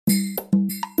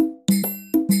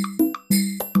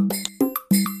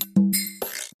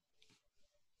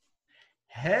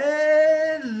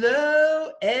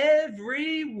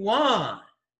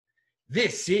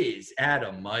This is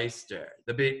Adam Meister,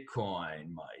 the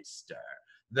Bitcoin Meister,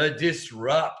 the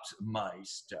Disrupt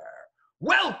Meister.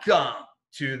 Welcome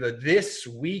to the This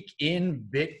Week in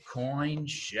Bitcoin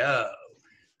show.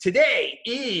 Today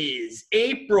is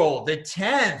April the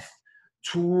 10th,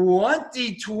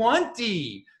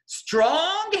 2020.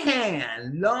 Strong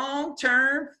hand,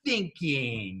 long-term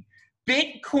thinking.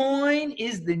 Bitcoin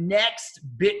is the next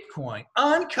Bitcoin.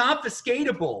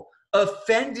 Unconfiscatable.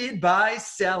 Offended by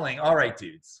selling. All right,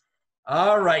 dudes.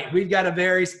 All right, we've got a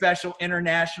very special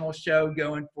international show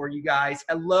going for you guys.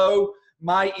 Hello,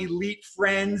 my elite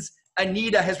friends.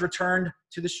 Anita has returned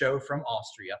to the show from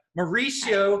Austria.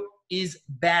 Mauricio is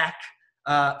back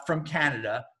from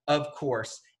Canada, of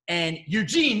course. And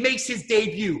Eugene makes his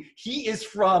debut. He is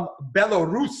from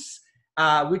Belarus,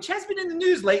 which has been in the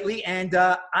news lately. And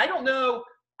I don't know,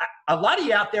 a lot of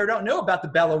you out there don't know about the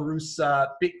Belarus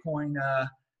Bitcoin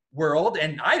world,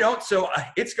 and I don't, so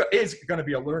it's going to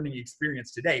be a learning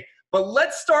experience today. But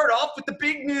let's start off with the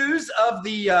big news of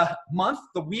the month,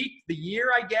 the week, the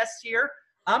year, I guess, here.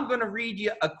 I'm going to read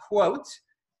you a quote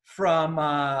from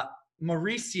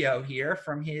Mauricio here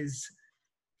from his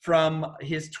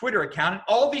Twitter account. And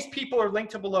all these people are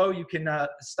linked to below. You can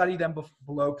study them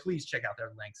below. Please check out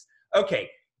their links. Okay.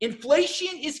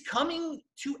 Inflation is coming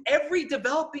to every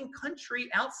developing country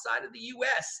outside of the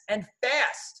US and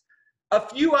fast. A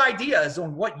few ideas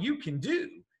on what you can do.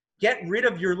 Get rid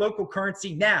of your local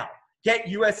currency now. Get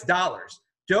US dollars.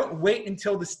 Don't wait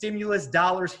until the stimulus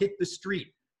dollars hit the street.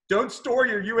 Don't store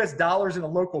your US dollars in a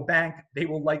local bank. They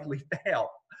will likely fail.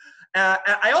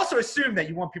 I also assume that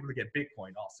you want people to get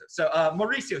Bitcoin also. So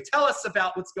Mauricio, tell us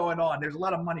about what's going on. There's a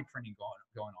lot of money printing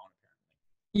going on.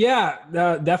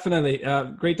 Yeah, definitely.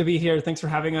 Great to be here. Thanks for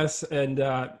having us. And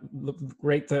I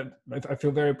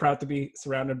feel very proud to be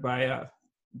surrounded by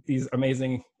these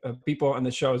amazing people on the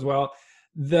show as well.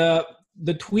 The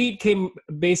tweet came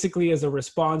basically as a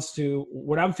response to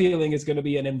what I'm feeling is going to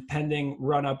be an impending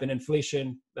run-up in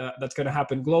inflation that's going to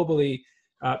happen globally,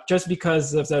 just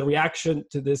because of the reaction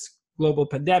to this global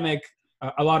pandemic.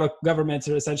 A lot of governments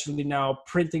are essentially now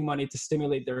printing money to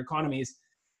stimulate their economies.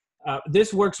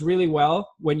 This works really well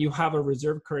when you have a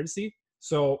reserve currency.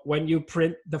 So when you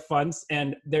print the funds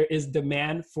and there is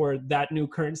demand for that new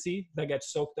currency that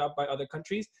gets soaked up by other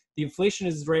countries, the inflation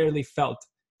is rarely felt.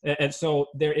 And so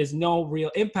there is no real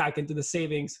impact into the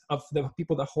savings of the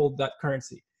people that hold that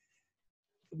currency.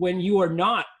 When you are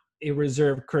not a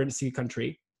reserve currency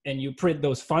country and you print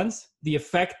those funds, the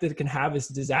effect that it can have is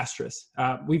disastrous.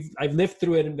 I've lived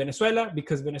through it in Venezuela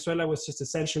because Venezuela was just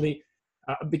essentially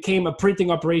became a printing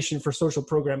operation for social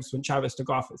programs when Chavez took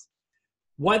office.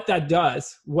 What that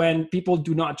does when people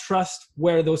do not trust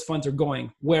where those funds are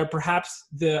going, where perhaps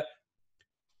the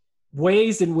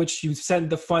ways in which you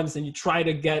send the funds and you try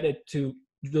to get it to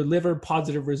deliver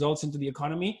positive results into the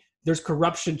economy, there's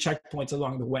corruption checkpoints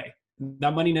along the way.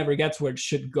 That money never gets where it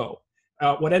should go.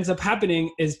 What ends up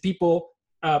happening is people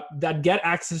that get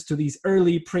access to these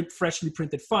freshly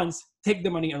printed funds take the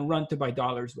money and run to buy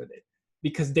dollars with it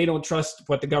because they don't trust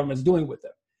what the government's doing with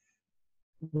them.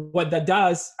 What that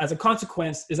does as a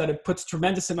consequence is that it puts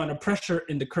tremendous amount of pressure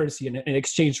in the currency and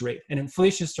exchange rate, and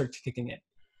inflation starts kicking in.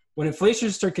 When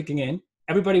inflation starts kicking in,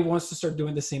 everybody wants to start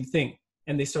doing the same thing,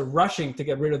 and they start rushing to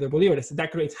get rid of their bolívares. That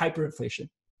creates hyperinflation.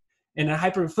 And in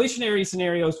hyperinflationary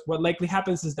scenarios, what likely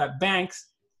happens is that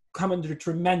banks come under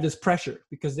tremendous pressure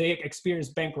because they experience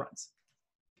bank runs.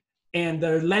 And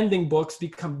their lending books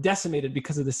become decimated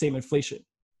because of the same inflation.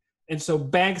 And so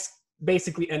banks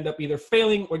basically end up either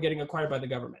failing or getting acquired by the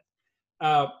government.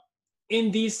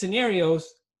 In these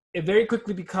scenarios, it very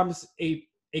quickly becomes a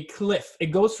cliff.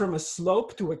 It goes from a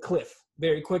slope to a cliff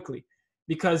very quickly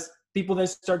because people then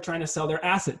start trying to sell their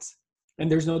assets and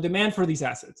there's no demand for these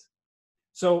assets.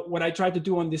 So what I tried to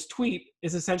do on this tweet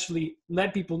is essentially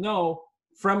let people know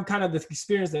from kind of the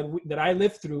experience that I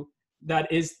lived through that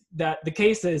the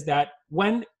case is that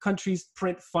when countries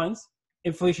print funds,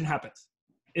 inflation happens.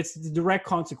 It's the direct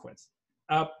consequence.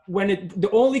 The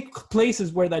only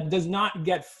places where that does not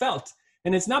get felt,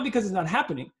 and it's not because it's not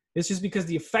happening, it's just because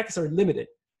the effects are limited.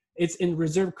 It's in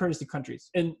reserve currency countries.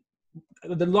 And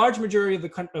the large majority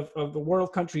of the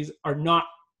world countries are not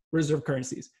reserve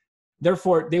currencies.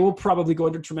 Therefore, they will probably go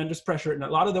under tremendous pressure, and a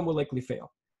lot of them will likely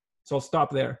fail. So I'll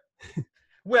stop there.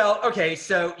 Well, okay,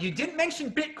 so you didn't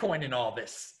mention Bitcoin in all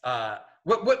this.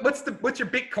 What's your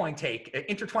Bitcoin take?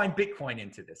 Intertwine Bitcoin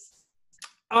into this.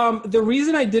 The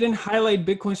reason I didn't highlight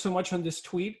Bitcoin so much on this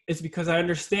tweet is because I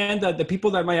understand that the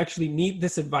people that might actually need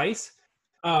this advice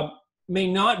may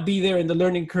not be there in the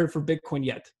learning curve for Bitcoin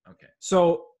yet. Okay.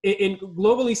 So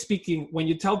globally speaking, when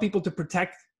you tell people to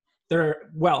protect their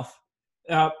wealth,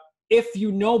 if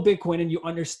you know Bitcoin and you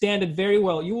understand it very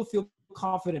well, you will feel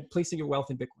confident placing your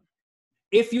wealth in Bitcoin.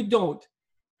 If you don't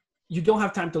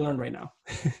have time to learn right now.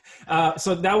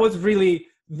 So that was really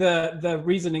the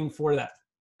reasoning for that.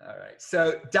 All right.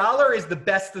 So dollar is the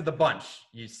best of the bunch,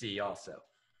 you see also.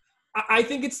 I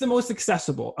think it's the most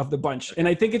accessible of the bunch. And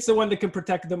I think it's the one that can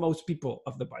protect the most people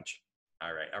of the bunch.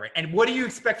 All right. All right. And what do you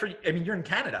expect for, I mean, you're in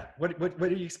Canada. What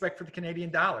do you expect for the Canadian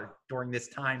dollar during this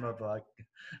time of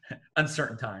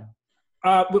uncertain time?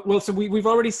 Well, so we've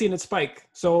already seen it spike.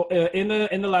 So in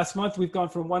the last month, we've gone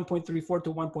from 1.34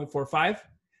 to 1.45.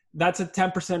 That's a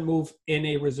 10% move in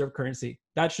a reserve currency.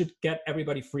 That should get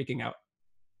everybody freaking out.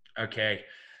 Okay.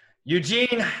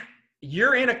 Eugene,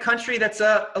 you're in a country that's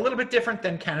a little bit different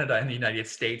than Canada and the United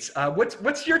States.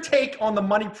 What's your take on the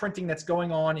money printing that's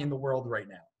going on in the world right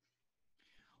now?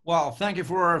 Well, thank you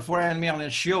for having me on the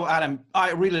show, Adam.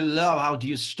 I really love how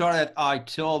you started. I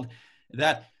told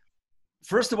that,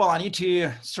 first of all, I need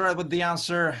to start with the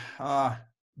answer.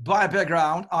 By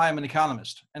background, I am an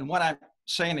economist. And when I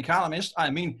say an economist, I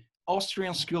mean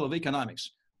Austrian School of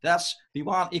Economics. That's the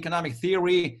one economic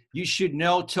theory you should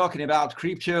know, talking about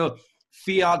crypto,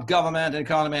 fiat, government, and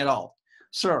economy at all.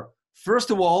 So, first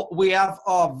of all, we have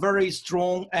a very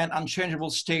strong and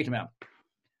unchangeable statement.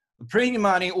 Printing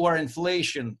money or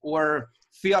inflation or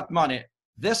fiat money,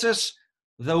 this is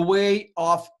the way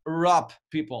of rob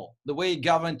people, the way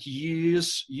government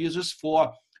uses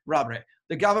for robbery.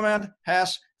 The government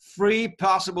has three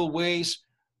possible ways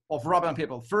of robbing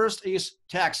people. First is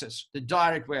taxes, the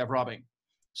direct way of robbing.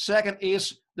 Second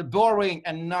is the borrowing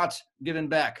and not giving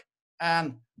back.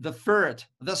 And the third,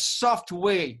 the soft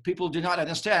way people do not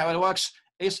understand how it works,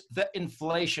 is the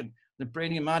inflation, the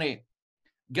printing money.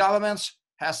 Governments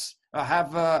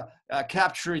have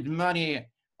captured money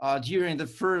during the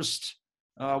First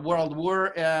World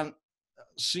War, and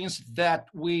since that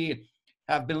we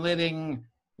have been living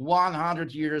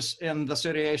 100 years in the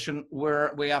situation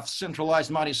where we have centralized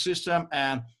money system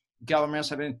and governments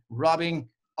have been robbing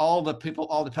all the people,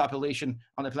 all the population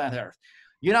on the planet Earth.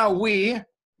 You know, we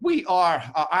are,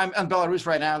 I'm in Belarus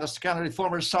right now, that's kind of the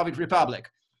former Soviet Republic.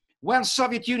 When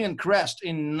Soviet Union crashed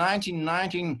in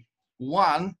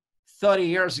 1991, 30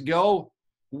 years ago,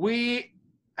 we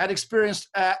had experienced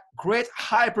a great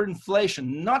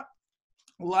hyperinflation, not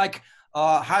like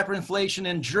hyperinflation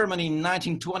in Germany in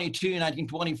 1922,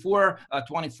 1924,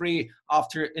 23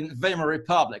 after in Weimar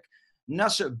Republic. No,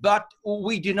 sir, but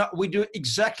we do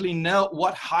exactly know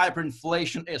what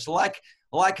hyperinflation is, like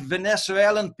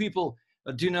Venezuelan people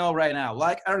do know right now,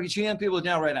 like Argentinian people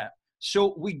know right now.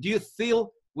 So we do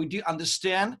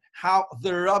understand how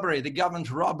the robbery, the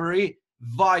government robbery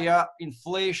via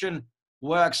inflation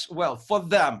works well for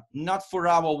them, not for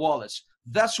our wallets.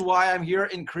 That's why I'm here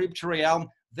in Crypto Realm.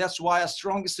 That's why I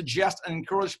strongly suggest and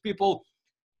encourage people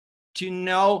to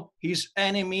know his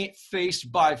enemy face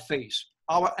by face.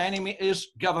 Our enemy is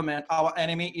government. Our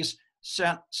enemy is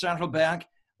central bank.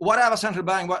 Whatever central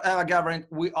bank, whatever government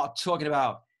we are talking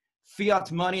about.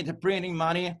 Fiat money, the printing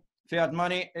money. Fiat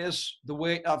money is the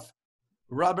way of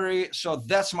robbery. So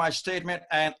that's my statement,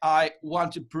 and I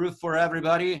want to prove for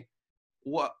everybody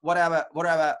whatever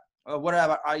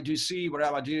I do see,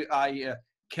 whatever I do, I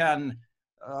can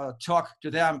talk to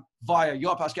them via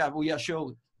your podcast, via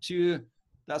show too.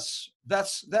 That's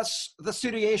the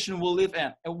situation we live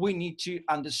in, and we need to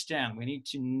understand. We need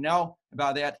to know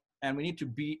about that, and we need to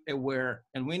be aware,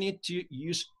 and we need to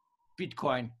use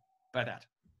Bitcoin by that.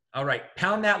 All right,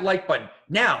 pound that like button.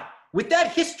 Now, with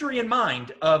that history in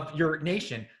mind of your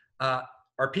nation,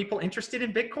 are people interested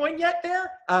in Bitcoin yet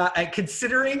there? And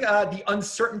considering the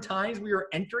uncertain times we are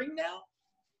entering now?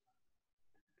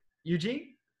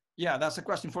 Eugene? Yeah, that's a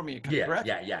question for me, correct?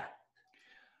 Yeah.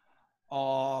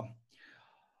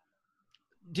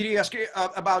 Did you ask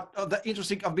about the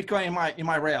interesting of Bitcoin in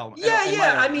my realm?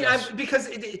 I mean, yes. Because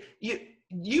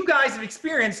you guys have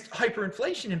experienced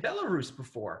hyperinflation in Belarus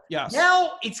before. Yes.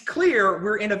 Now it's clear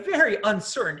we're in a very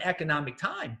uncertain economic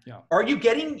time. Yeah. Are you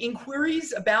getting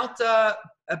inquiries about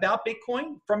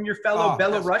Bitcoin from your fellow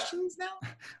Belarusians now?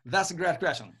 That's a great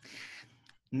question.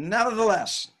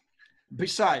 Nevertheless,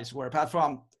 besides, apart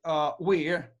from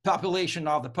we're population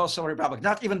of the post-Soviet Republic,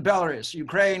 not even Belarus,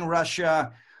 Ukraine,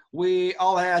 Russia, we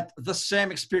all had the same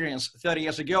experience 30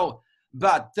 years ago.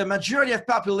 But the majority of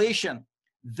population,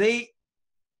 they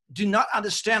do not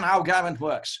understand how government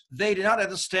works. They do not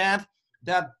understand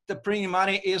that the printing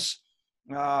money is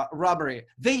robbery.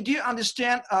 They do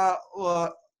understand,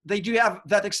 they do have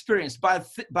that experience, but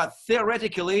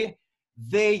theoretically,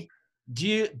 they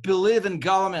do believe in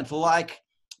government like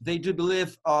they do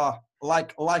believe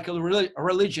like a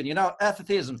religion. You know,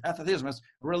 atheism is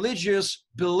religious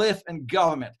belief in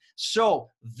government.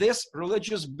 So this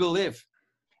religious belief,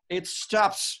 it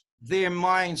stops their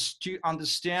minds to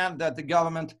understand that the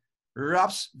government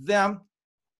robs them,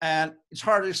 and it's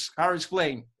hard to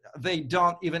explain. They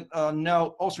don't even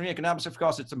know Austrian economics. Of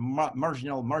course, it's a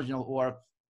marginal or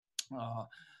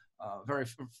very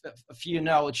few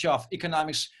knowledge of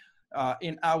economics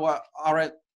in our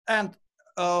and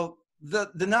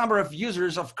the number of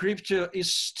users of crypto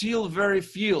is still very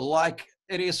few, like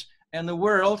it is in the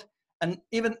world, and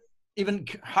even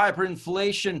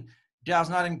hyperinflation does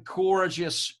not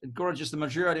encourages the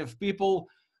majority of people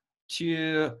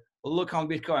to look on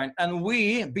Bitcoin. And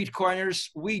we Bitcoiners,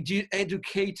 we do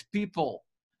educate people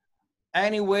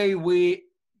any way we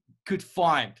could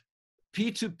find.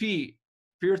 P2P,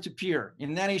 peer-to-peer,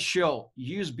 in any show,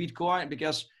 use Bitcoin,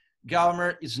 because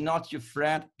government is not your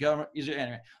friend, government is your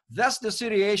enemy. That's the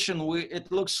situation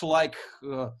it looks like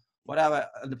whatever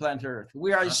the planet Earth.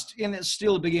 We are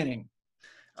still beginning.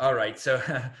 All right, so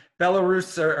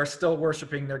Belarus are still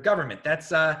worshiping their government.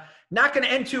 That's not going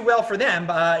to end too well for them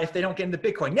if they don't get into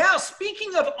Bitcoin. Now,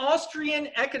 speaking of Austrian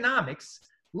economics,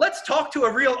 let's talk to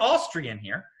a real Austrian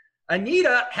here.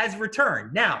 Anita has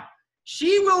returned. Now,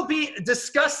 she will be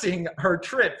discussing her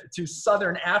trip to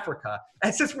Southern Africa.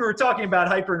 And since we were talking about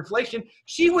hyperinflation,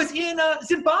 she was in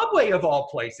Zimbabwe of all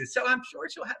places. So I'm sure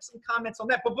she'll have some comments on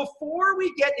that. But before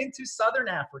we get into Southern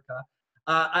Africa,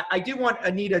 I do want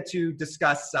Anita to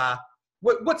discuss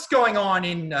what's going on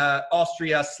in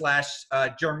Austria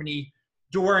 / Germany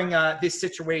during this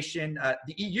situation.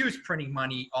 The EU's printing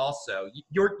money also.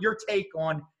 Your take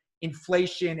on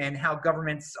inflation and how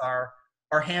governments are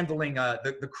handling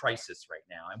the crisis right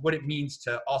now and what it means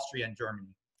to Austria and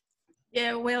Germany.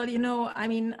 Yeah, well, you know, I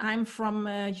mean, I'm from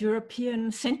a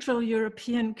Central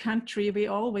European country. We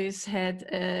always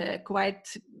had quite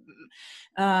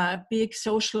big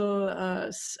social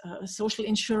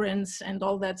insurance and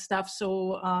all that stuff.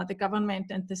 So the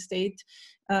government and the state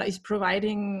is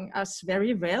providing us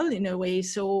very well in a way.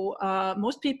 So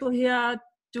most people here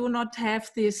do not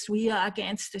have this, we are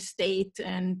against the state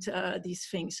and these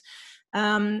things.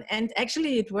 And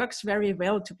actually it works very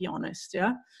well, to be honest,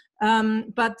 yeah.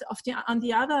 But on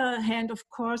the other hand, of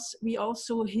course, we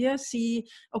also here see,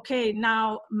 okay,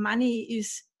 now money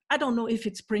is, I don't know if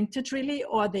it's printed really,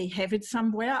 or they have it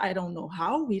somewhere. I don't know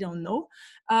how, we don't know.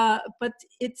 But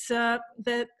it's I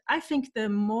think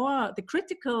the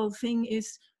critical thing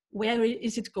is, where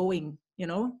is it going? You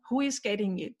know, who is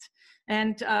getting it?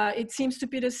 And it seems to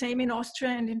be the same in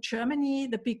Austria and in Germany.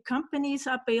 The big companies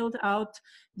are bailed out.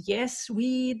 Yes,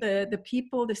 we, the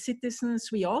people, the citizens,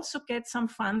 we also get some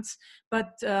funds.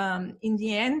 But in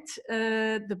the end,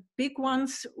 the big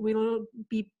ones will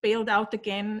be bailed out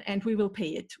again, and we will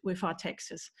pay it with our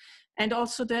taxes. And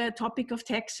also the topic of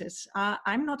taxes.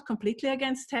 I'm not completely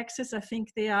against taxes. I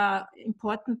think they are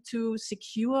important to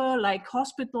secure, like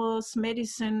hospitals,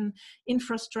 medicine,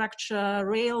 infrastructure,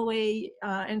 railway,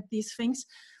 and these things.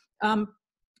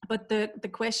 But the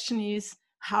question is,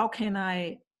 how can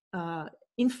I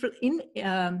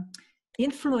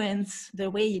influence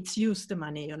the way it's used, the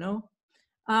money, you know?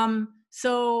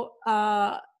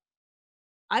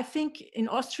 I think in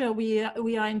Austria, we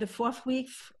are in the fourth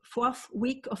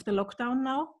week of the lockdown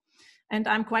now. And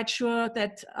I'm quite sure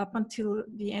that up until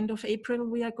the end of April,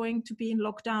 we are going to be in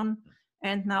lockdown.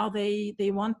 And now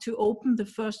they want to open the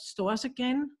first stores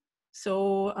again.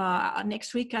 So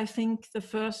next week, I think the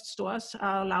first stores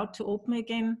are allowed to open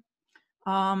again.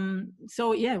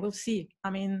 So yeah, we'll see. I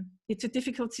mean, it's a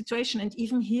difficult situation. And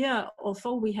even here,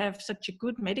 although we have such a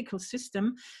good medical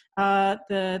system,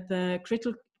 the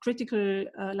critical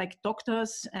like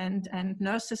doctors and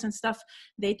nurses and stuff,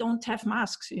 they don't have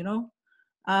masks, you know.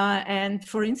 And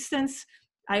for instance,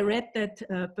 I read that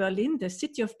Berlin, the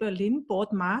city of Berlin,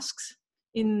 bought masks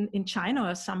in China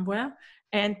or somewhere,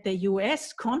 and the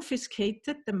US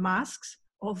confiscated the masks,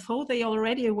 although they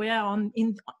already were on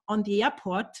the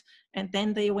airport, and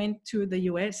then they went to the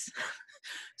US.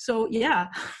 So yeah.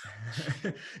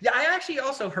 Yeah, I actually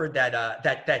also heard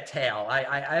that tale.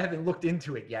 I haven't looked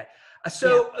into it yet.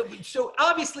 So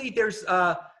obviously there's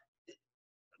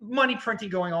money printing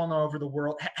going on all over the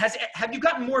world. Have you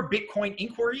gotten more Bitcoin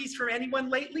inquiries from anyone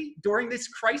lately during this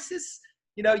crisis?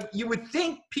 You know, you would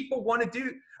think people want to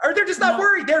do, or they're just not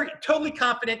worried. They're totally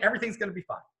confident everything's going to be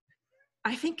fine.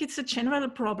 I think it's a general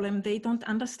problem. They don't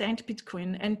understand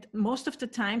Bitcoin. And most of the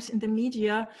times in the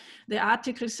media, the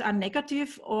articles are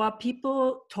negative, or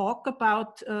people talk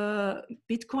about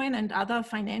Bitcoin and other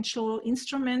financial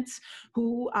instruments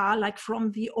who are like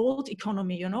from the old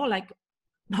economy, you know, like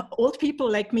old people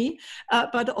like me,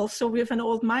 but also with an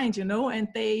old mind, you know, and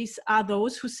they are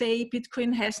those who say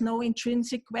Bitcoin has no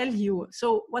intrinsic value.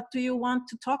 So what do you want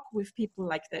to talk with people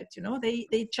like that? You know,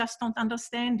 they just don't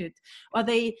understand it, or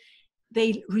they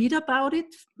read about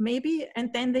it maybe,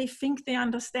 and then they think they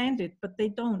understand it, but they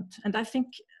don't. And I think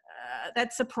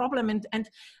that's a problem. And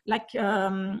like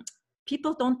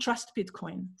people don't trust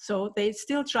Bitcoin, so they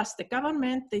still trust the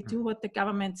government. They do what the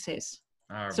government says.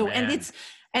 So man.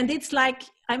 and it's like,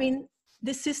 I mean,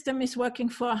 this system is working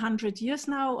for 100 years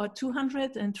now, or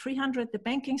 200 and 300, the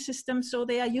banking system. So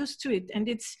they are used to it, and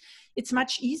it's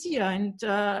much easier. And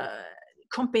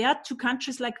compared to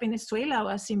countries like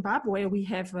Venezuela or Zimbabwe, we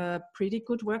have a pretty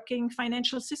good working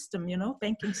financial system, you know,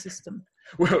 banking system.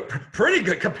 Well, pretty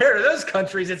good compared to those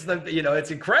countries. It's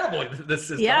it's incredible, the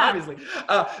system, obviously.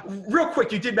 Real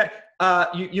quick,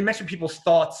 you mentioned people's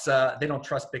thoughts. They don't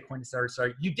trust Bitcoin.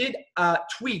 Sorry. You did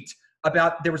tweet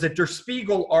about, there was a Der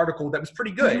Spiegel article that was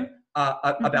pretty good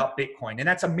about Bitcoin, and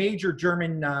that's a major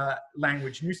German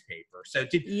language newspaper. So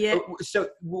so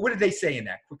what did they say in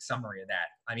that? Quick summary of that.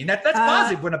 I mean, that's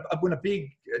positive when a big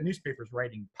newspaper is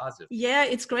writing positive. Yeah,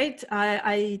 it's great.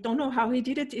 I don't know how he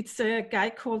did it. It's a guy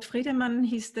called Friedemann.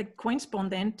 He's the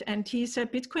Coinspondent, and he's a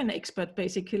Bitcoin expert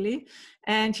basically.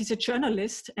 And he's a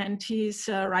journalist, and he's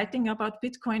writing about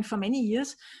Bitcoin for many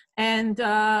years. And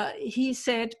he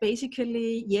said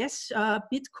basically, yes,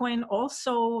 Bitcoin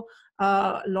also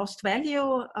lost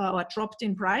value or dropped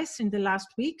in price in the last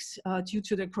weeks due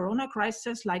to the corona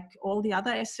crisis, like all the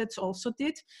other assets also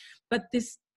did. But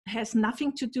this has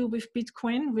nothing to do with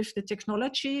Bitcoin, with the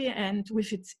technology and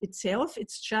with itself.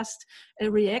 It's just a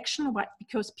reaction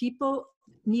because people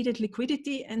needed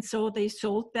liquidity, and so they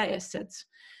sold their assets.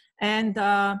 And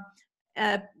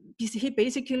he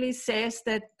basically says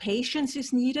that patience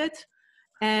is needed.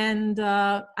 And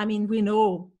I mean, we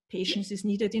know patience is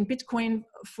needed in Bitcoin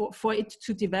for it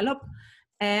to develop.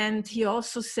 And he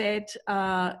also said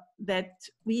that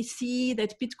we see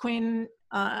that Bitcoin,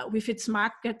 with its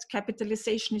market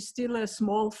capitalization, is still a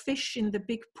small fish in the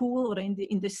big pool, or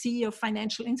in the sea of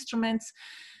financial instruments.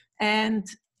 And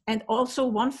also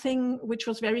one thing which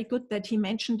was very good that he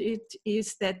mentioned it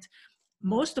is that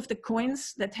most of the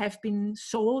coins that have been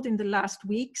sold in the last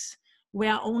weeks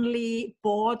were only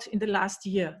bought in the last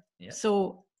year. Yeah.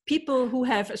 So people who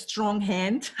have a strong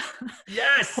hand.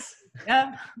 Yes.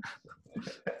 Yeah.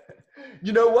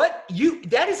 You know what?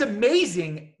 That is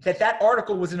amazing that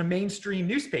article was in a mainstream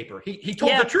newspaper. He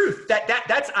told the truth.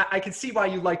 That's I can see why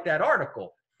you like that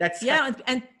article.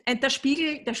 And Der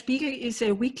Spiegel is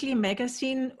a weekly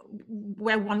magazine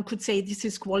where one could say this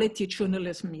is quality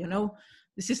journalism, you know.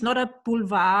 This is not a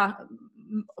boulevard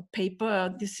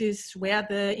paper. This is where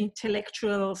the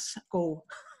intellectuals go.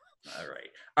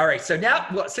 All right. So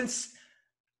now, since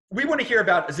we want to hear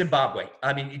about Zimbabwe,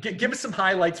 I mean, give us some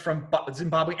highlights from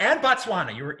Zimbabwe and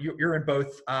Botswana. You're in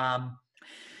both.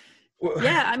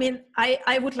 Yeah, I mean,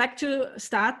 I would like to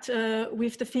start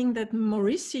with the thing that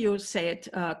Mauricio said,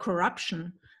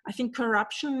 corruption. I think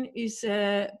corruption is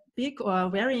a big or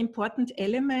very important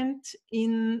element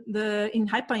in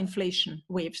hyperinflation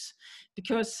waves,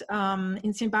 because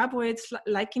in Zimbabwe, it's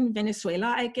like in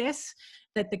Venezuela, I guess,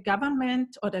 that the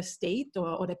government or the state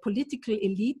or the political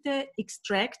elite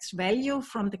extracts value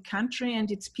from the country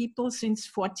and its people since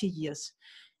 40 years.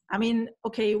 I mean,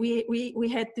 okay, we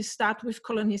had this start with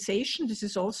colonization. This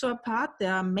is also a part.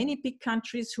 There are many big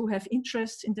countries who have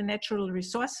interest in the natural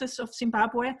resources of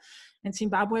Zimbabwe. And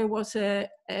Zimbabwe was a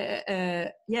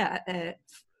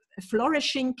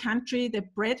flourishing country, the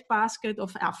breadbasket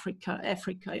of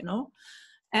Africa, you know.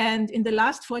 And in the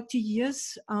last 40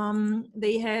 years,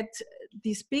 they had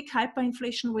this big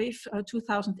hyperinflation wave,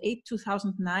 2008,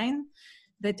 2009,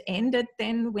 that ended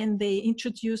then when they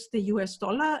introduced the US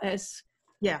dollar as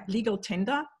legal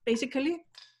tender, basically.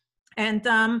 And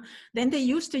then they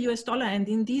used the US dollar, and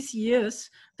in these years,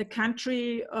 the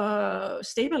country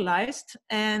stabilized.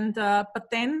 And but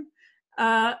then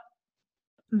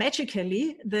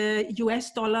magically, the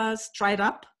US dollars dried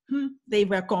up. They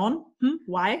were gone.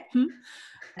 Why?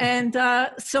 And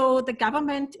so the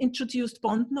government introduced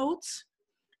bond notes.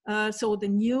 So the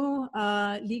new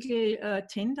legal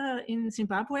tender in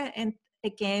Zimbabwe, and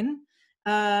again,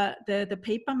 the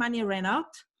paper money ran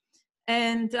out.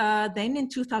 And then in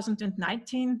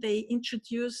 2019, they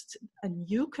introduced a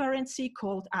new currency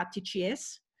called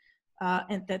RTGS.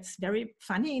 And that's very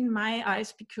funny in my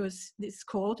eyes because it's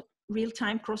called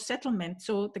real-time cross-settlement.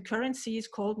 So the currency is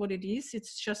called what it is.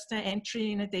 It's just an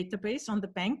entry in a database on the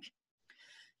bank.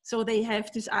 So they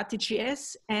have this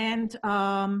RTGS and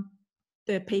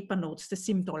the paper notes, the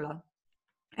SIM dollar.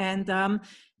 And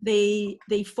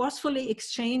they forcefully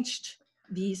exchanged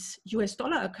these US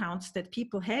dollar accounts that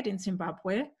people had in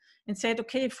Zimbabwe and said,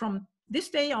 okay, from this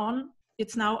day on,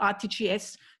 it's now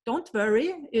RTGS. Don't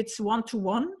worry, it's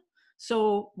 1-to-1.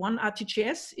 So 1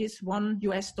 RTGS is 1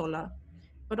 US dollar.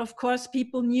 But of course,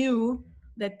 people knew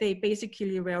that they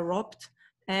basically were robbed.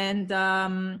 And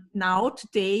now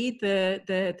today,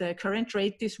 the current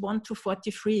rate is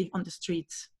 1-to-43 on the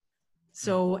streets.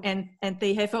 So, and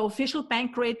they have an official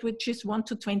bank rate, which is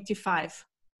 1-to-25.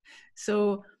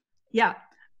 So yeah,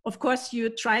 of course, you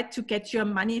try to get your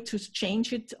money to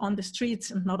change it on the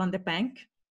streets and not on the bank.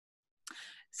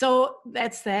 So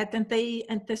that's that. And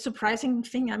the surprising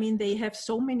thing, I mean, they have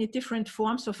so many different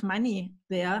forms of money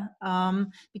there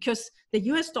because the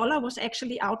US dollar was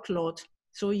actually outlawed.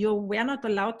 So you were not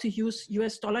allowed to use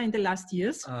US dollar in the last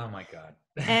years. Oh my God.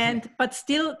 But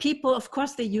still people, of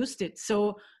course, they used it.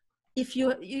 So if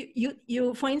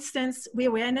you, for instance, we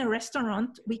were in a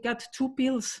restaurant, we got 2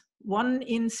 bills, one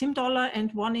in Sim dollar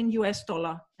and one in US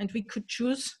dollar. And we could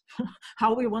choose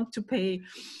how we want to pay.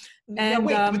 And,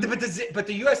 now, wait, but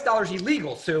the US dollar is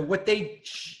illegal. So what they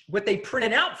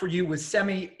printed out for you was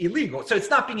semi-illegal. So it's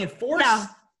not being enforced. Yeah,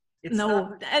 it's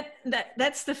no, not...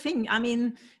 that's the thing. I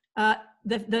mean, I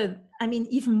mean,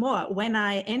 even more. When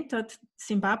I entered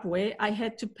Zimbabwe, I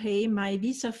had to pay my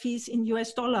visa fees in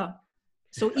US dollar.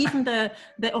 So even the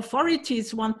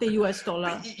authorities want the US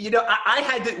dollar. You know, I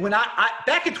had to, when I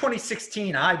back in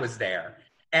 2016, I was there,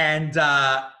 and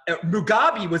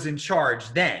Mugabe was in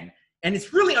charge then. And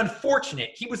it's really unfortunate.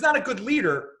 He was not a good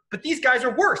leader, but these guys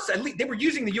are worse. At least they were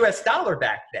using the US dollar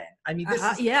back then. I mean, this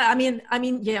is... yeah, I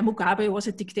mean, yeah, Mugabe was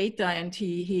a dictator, and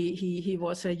he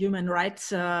was a human rights,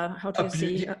 how do you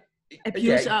say,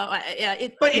 abuse. Yeah.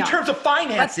 But in terms of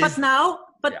finances, but now,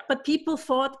 but people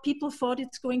thought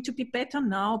it's going to be better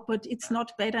now, but it's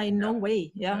not better in no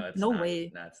way. Yeah, no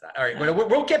way. No, it's not. All right, we're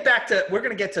going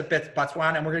to get to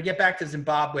Botswana, and we're going to get back to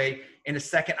Zimbabwe in a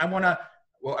second. I want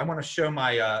to show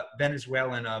my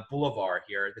Venezuelan boulevard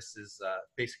here. This is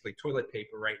basically toilet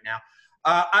paper right now.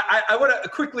 I want to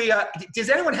quickly,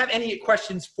 does anyone have any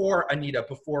questions for Anita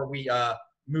before we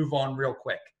move on real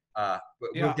quick? I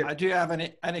do have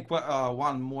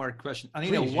one more question.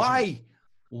 Anita, please,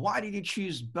 why did you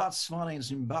choose Botswana and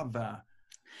Zimbabwe?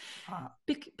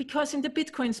 Because in the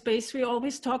Bitcoin space, we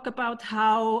always talk about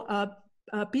how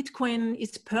Bitcoin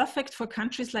is perfect for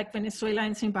countries like Venezuela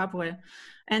and Zimbabwe.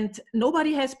 And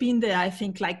nobody has been there, I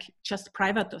think, like just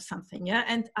private or something. Yeah.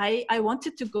 And I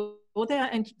wanted to go there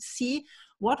and see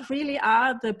what really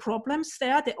are the problems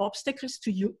there, the obstacles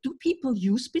to you. Do people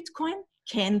use Bitcoin?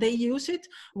 Can they use it?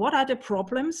 What are the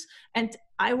problems? And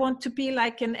I want to be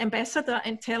like an ambassador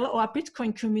and tell our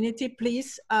Bitcoin community,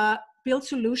 please build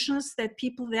solutions that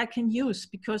people there can use,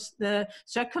 because the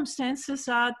circumstances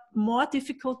are more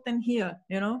difficult than here,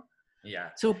 you know? Yeah.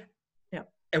 So,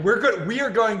 and we are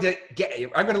going to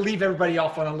I'm going to leave everybody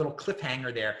off on a little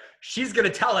cliffhanger there. She's going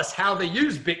to tell us how they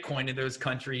use Bitcoin in those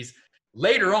countries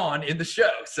later on in the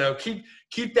show. So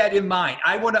keep that in mind.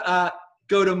 I want to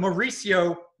go to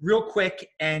Mauricio real quick,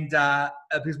 and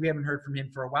because we haven't heard from him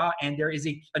for a while. And there is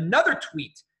another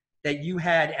tweet that you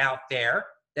had out there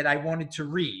that I wanted to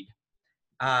read.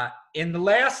 In the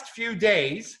last few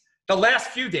days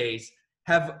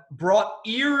have brought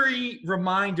eerie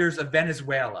reminders of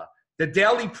Venezuela. The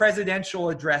daily presidential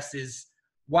addresses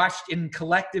watched in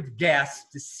collective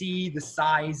gasp to see the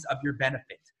size of your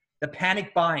benefit. The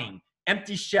panic buying,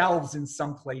 empty shelves in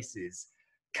some places,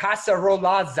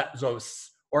 cacerolazos,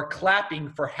 or clapping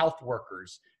for health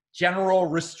workers, general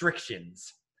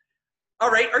restrictions. All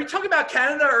right, are you talking about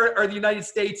Canada or the United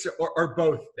States or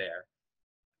both there?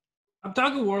 I'm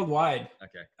talking worldwide.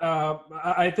 Okay.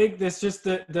 I think this just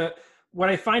what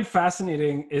I find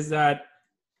fascinating is that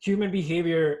human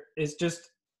behavior is just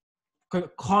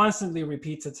constantly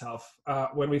repeats itself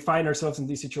when we find ourselves in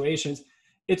these situations.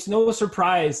 It's no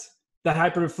surprise that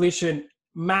hyperinflation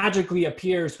magically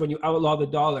appears when you outlaw the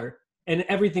dollar, and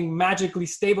everything magically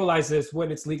stabilizes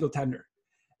when it's legal tender.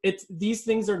 These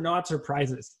things are not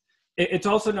surprises. It's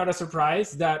also not a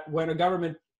surprise that when a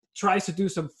government tries to do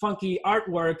some funky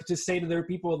artwork to say to their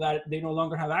people that they no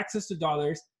longer have access to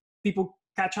dollars, people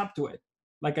catch up to it,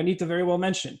 like Anita very well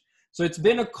mentioned. So it's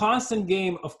been a constant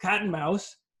game of cat and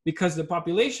mouse because the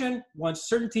population wants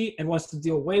certainty and wants to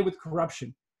deal away with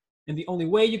corruption. And the only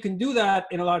way you can do that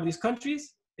in a lot of these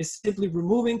countries is simply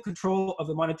removing control of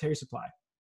the monetary supply.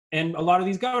 And a lot of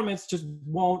these governments just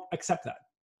won't accept that.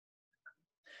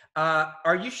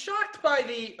 Are you shocked by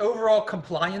the overall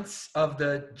compliance of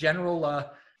the general,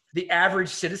 the average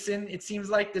citizen? It seems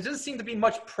like there doesn't seem to be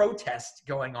much protest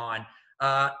going on.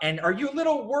 And are you a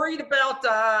little worried about,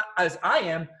 as I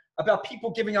am, about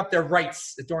people giving up their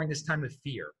rights during this time of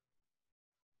fear?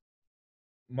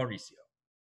 Mauricio.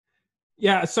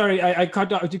 Yeah, sorry, I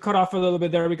cut off. You cut off a little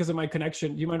bit there because of my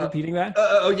connection. Do you mind repeating that?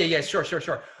 Yeah,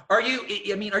 sure. Are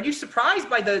you surprised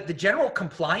by the general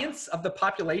compliance of the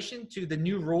population to the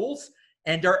new rules?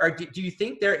 And do you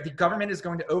think the government is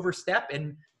going to overstep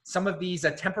and some of these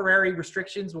temporary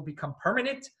restrictions will become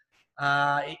permanent?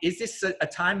 Is this a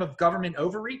time of government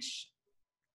overreach?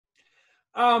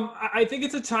 I think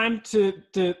it's a time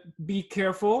to be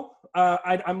careful.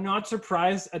 I'm not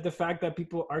surprised at the fact that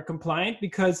people are compliant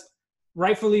because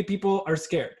rightfully people are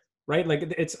scared, right? Like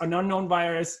it's an unknown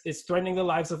virus, it's threatening the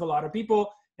lives of a lot of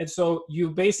people. And so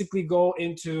you basically go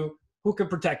into who can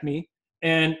protect me,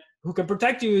 and who can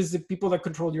protect you is the people that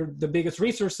control the biggest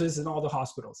resources in all the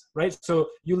hospitals, right? So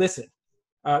you listen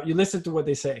to what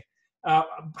they say.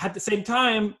 At the same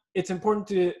time, it's important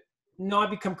to not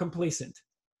become complacent,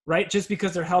 right? Just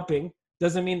because they're helping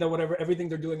doesn't mean that everything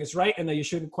they're doing is right and that you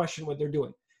shouldn't question what they're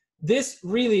doing. This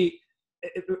really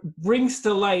it brings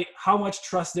to light how much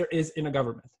trust there is in a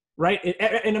government, right?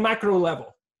 In a macro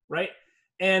level, right?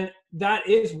 And that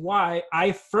is why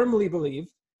I firmly believe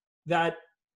that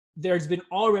there's been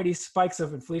already spikes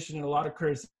of inflation in a lot of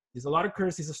currencies. A lot of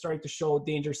currencies are starting to show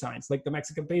danger signs, like the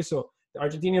Mexican peso, the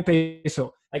Argentinian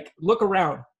peso. Like, look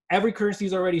around. Every currency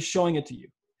is already showing it to you.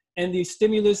 And the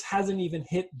stimulus hasn't even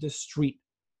hit the street.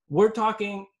 We're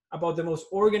talking about the most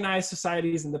organized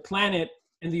societies in the planet,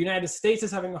 and the United States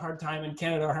is having a hard time, and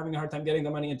Canada are having a hard time getting the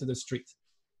money into the streets.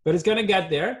 But it's going to get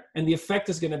there, and the effect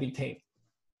is going to be tame.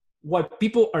 What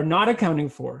people are not accounting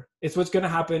for is what's going to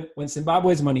happen when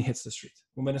Zimbabwe's money hits the streets,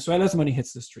 when Venezuela's money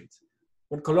hits the streets,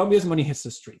 when Colombia's money hits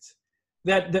the streets.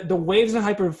 That the waves of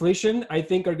hyperinflation, I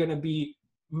think, are going to be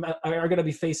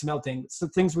face melting. So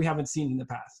things we haven't seen in the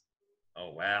past.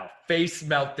 Oh, wow. Face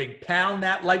melting. Pound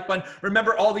that like button.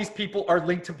 Remember, all these people are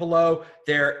linked to below.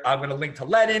 I'm going to link to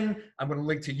Ledin. I'm going to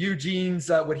link to Eugene's,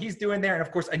 what he's doing there. And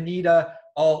of course, Anita,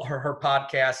 all her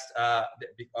podcast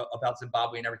about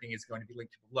Zimbabwe and everything is going to be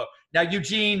linked to below. Now,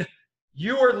 Eugene,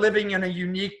 you are living in a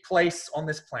unique place on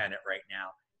this planet right now.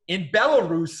 In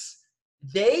Belarus,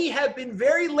 they have been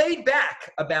very laid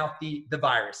back about the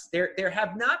virus. There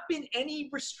have not been any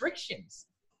restrictions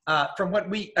from what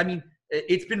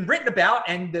it's been written about,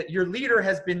 and your leader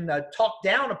has been talked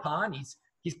down upon. He's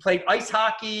played ice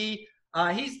hockey.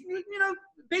 He's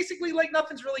basically like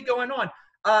nothing's really going on.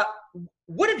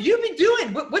 What have you been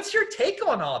doing? What's your take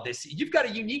on all this? You've got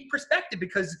a unique perspective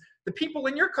because the people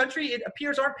in your country, it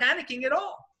appears, aren't panicking at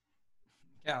all.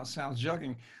 Yeah, sounds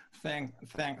joking. Thank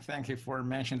you for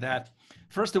mentioning that.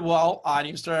 First of all, I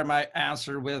need to start my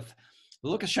answer with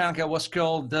Lukashenko was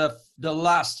called the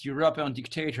last European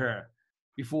dictator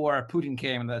before Putin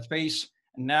came in that space.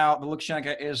 And now the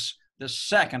Lukashenko is the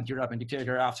second European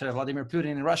dictator after Vladimir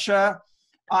Putin in Russia.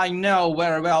 I know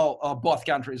very well both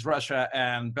countries, Russia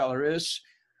and Belarus.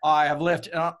 I have lived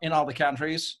in all the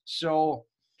countries. So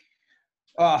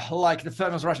like the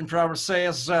famous Russian proverb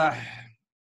says, the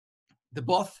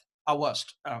both are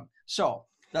worst. So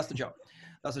that's the joke.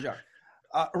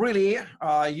 Really,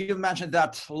 you mentioned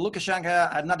that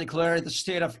Lukashenko had not declared the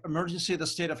state of emergency, the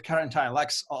state of quarantine,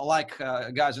 like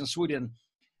guys in Sweden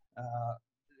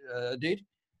did.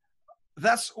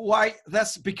 That's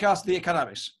because the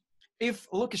economics. If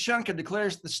Lukashenko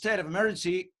declares the state of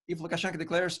emergency, if Lukashenko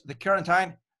declares the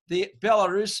quarantine, the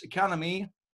Belarus economy,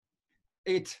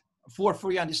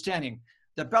 for your understanding,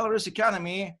 the Belarus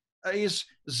economy is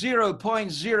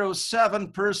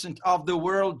 0.07% of the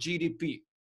world GDP.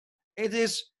 It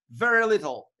is very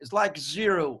little. It's like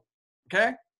zero,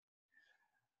 okay?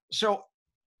 So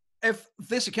if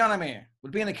this economy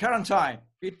would be in a quarantine,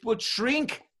 it would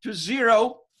shrink to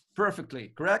zero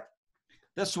perfectly, correct?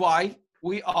 That's why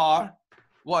we are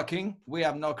working. We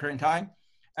have no quarantine.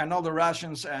 And all the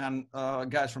Russians and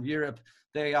guys from Europe,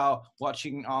 they are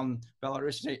watching on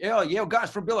Belarus. Say, oh, yeah,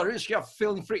 guys from Belarus, you're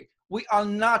feeling free. We are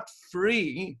not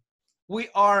free. We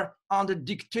are under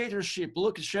dictatorship.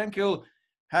 Lukashenko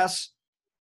has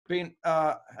been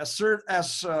served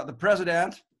as the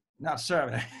president, not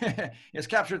served. He has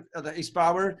captured his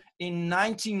power in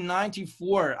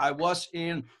 1994. I was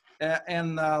in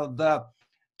the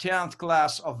 10th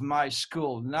class of my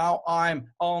school. Now I'm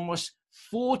almost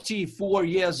 44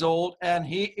 years old, and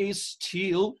he is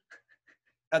still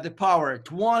at the power.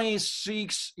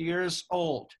 26 years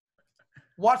old.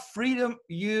 What freedom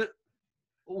you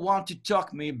want to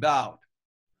talk me about?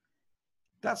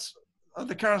 That's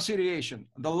the current situation,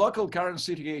 the local current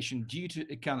situation due to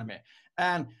economy.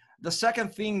 And the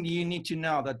second thing you need to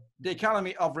know that the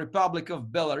economy of Republic of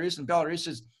Belarus, and Belarus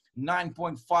is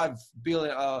 9.5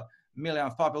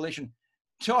 million population,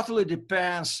 totally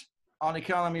depends on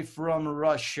economy from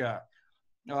Russia.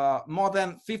 more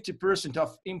than 50%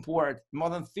 of import, more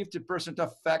than 50%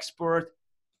 of export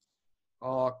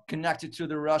connected to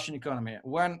the Russian economy.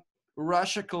 When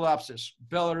Russia collapses,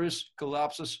 Belarus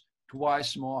collapses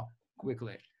twice more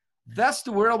quickly. That's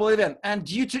the world we live in. And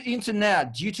due to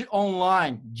internet, due to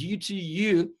online, due to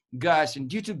you guys, and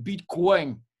due to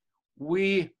Bitcoin,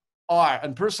 we are,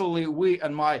 and personally, we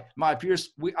and my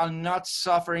peers, we are not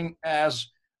suffering as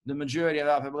the majority of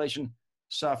our population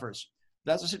suffers.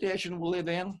 That's the situation we live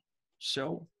in.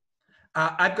 So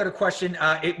I've got a question.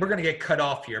 We're going to get cut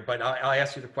off here, but I'll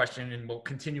ask you the question and we'll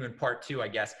continue in part two, I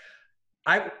guess.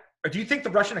 Do you think the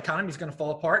Russian economy is going to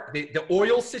fall apart? The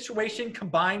oil situation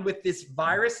combined with this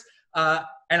virus, and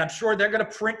I'm sure they're going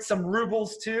to print some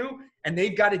rubles too, and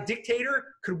they've got a dictator.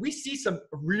 Could we see some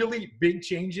really big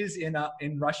changes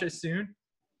in Russia soon?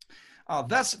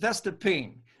 That's the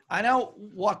pain. I know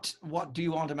what do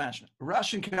you want to mention?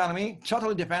 Russian economy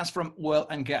totally depends from oil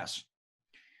and gas.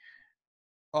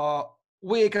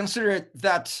 We consider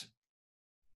that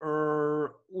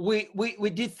we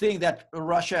did think that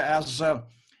Russia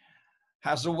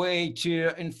has a way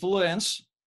to influence,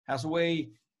 had a way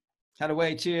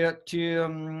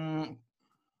to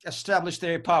establish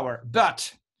their power.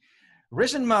 But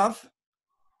recent month,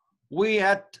 we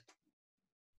had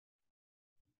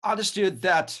understood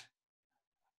that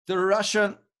the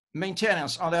Russian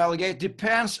maintenance on the alligator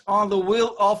depends on the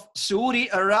will of Saudi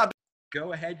Arabia.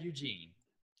 Go ahead, Eugene.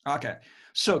 Okay,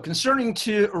 so concerning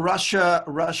to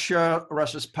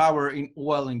Russia's power in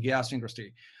oil and gas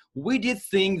industry, we did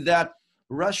think that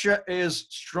Russia is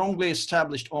strongly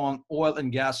established on oil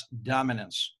and gas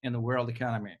dominance in the world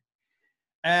economy.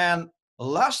 And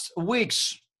last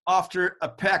weeks, after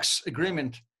APEC's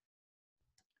agreement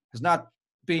has not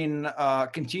been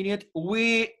continued,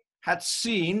 we had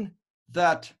seen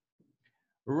that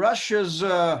Russia's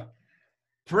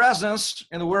presence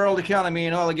in the world economy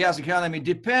and oil and gas economy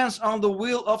depends on the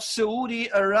will of Saudi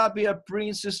Arabia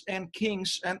princes and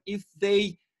kings. And if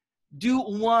they do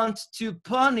want to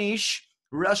punish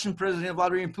Russian President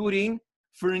Vladimir Putin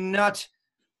for not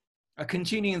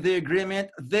continuing the agreement,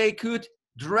 they could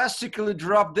drastically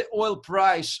drop the oil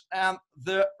price and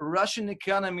the Russian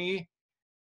economy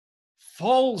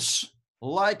falls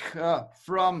like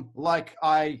from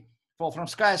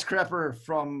skyscraper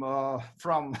from the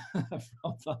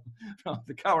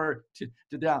cover to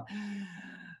down.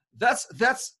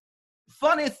 That's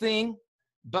funny thing,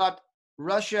 but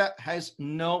Russia has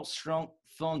no strong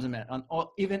fundament on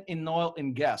oil, even in oil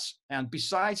and gas. And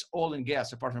besides oil and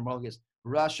gas, apart from oil and gas,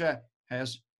 Russia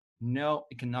has no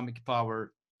economic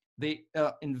power. The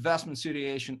investment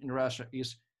situation in Russia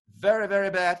is very,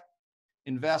 very bad.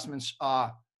 Investments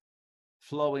are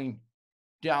flowing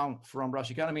down from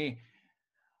Russian economy.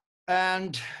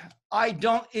 And I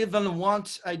cannot even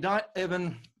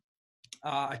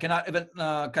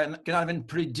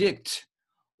predict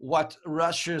what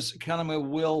Russia's economy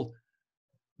will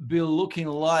be looking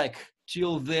like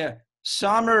till the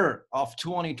summer of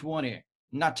 2020.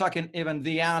 Not talking even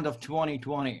the end of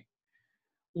 2020.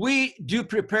 We do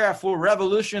prepare for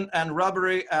revolution and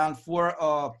robbery and for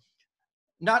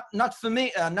not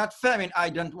famine. I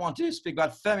don't want to speak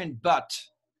about famine, but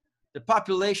the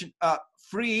population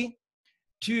free.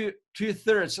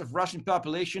 Two-thirds of Russian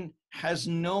population has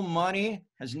no money,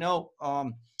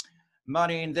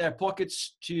 money in their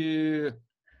pockets to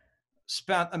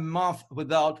spend a month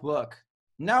without work.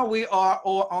 Now we are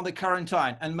all on the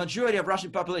quarantine, and majority of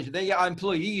Russian population, they are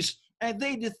employees, and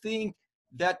they do think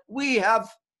that we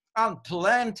have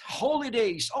unplanned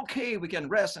holidays. Okay, we can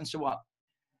rest and so on.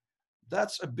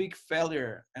 That's a big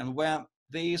failure. And when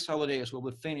these holidays will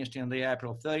be finished in the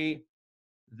April 30,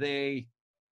 they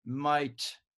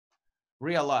might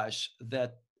realize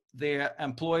that their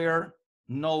employer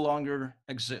no longer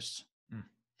exists.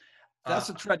 That's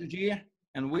a tragedy,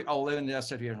 and we are living in that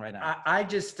situation right now.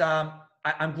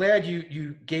 I'm glad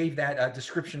you gave that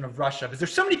description of Russia, because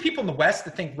there's so many people in the West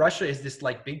that think Russia is this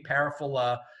like big,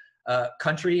 powerful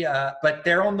country, but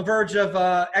they're on the verge of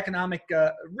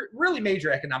really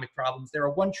major economic problems. They're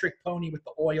a one-trick pony with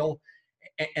the oil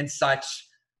and such.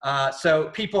 So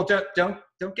people don't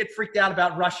get freaked out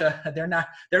about Russia. They're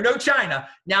no China.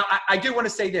 Now, I do want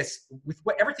to say this with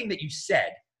everything that you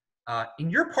said,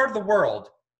 in your part of the world,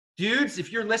 dudes,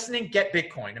 if you're listening, get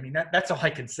Bitcoin. I mean, that's all I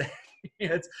can say.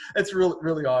 That's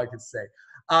really all I can say.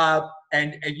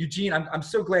 And Eugene, I'm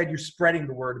so glad you're spreading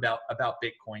the word about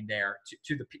Bitcoin there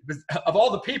to the people. Of all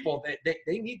the people,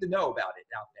 they need to know about it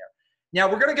out there. Now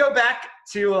we're going to go back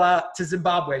to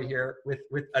Zimbabwe here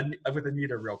with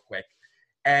Anita real quick.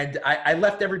 And I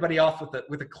left everybody off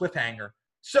with a cliffhanger.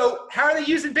 So how are they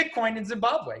using Bitcoin in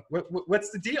Zimbabwe? What's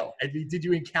the deal? I mean, did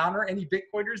you encounter any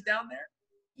Bitcoiners down there?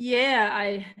 Yeah,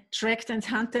 I tracked and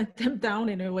hunted them down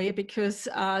in a way because,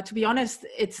 to be honest,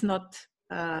 it's not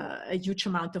a huge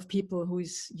amount of people who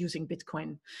is using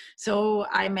Bitcoin. So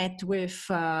I met with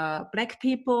black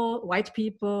people, white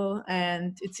people,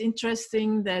 and it's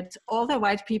interesting that all the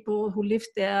white people who lived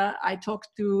there, I talked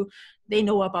to, they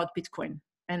know about Bitcoin.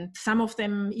 And some of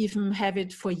them even have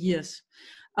it for years.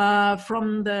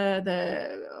 From the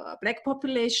black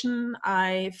population,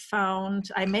 I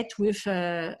met with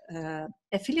an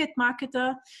affiliate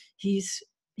marketer.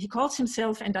 He calls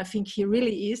himself, and I think he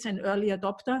really is, an early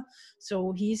adopter.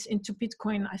 So he's into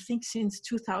Bitcoin, I think, since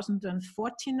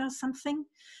 2014 or something.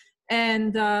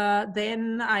 And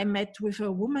then I met with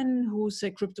a woman who's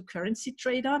a cryptocurrency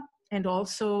trader and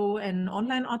also an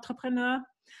online entrepreneur.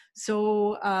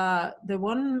 So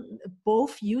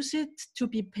both use it to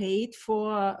be paid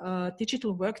for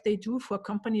digital work they do for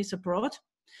companies abroad.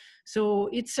 So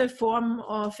it's a form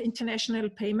of international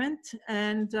payment,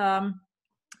 and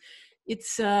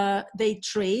they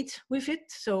trade with it.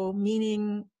 So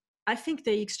meaning, I think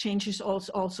they exchanges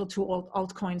also to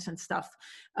altcoins and stuff.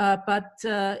 But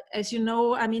as you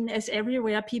know, I mean, as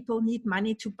everywhere, people need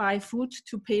money to buy food,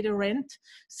 to pay the rent.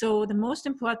 So the most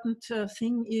important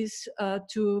thing is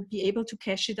to be able to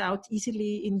cash it out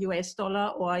easily in US dollar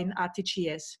or in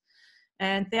RTGS.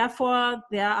 And therefore,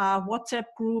 there are WhatsApp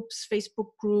groups, Facebook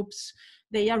groups.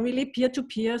 They are really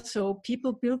peer-to-peer. So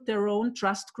people build their own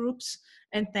trust groups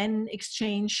and then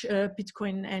exchange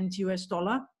Bitcoin and US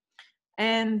dollar.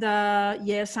 And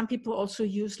some people also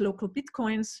use local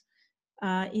Bitcoins.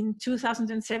 In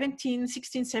 2017,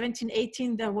 16, 17,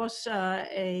 18, there was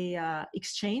a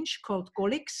exchange called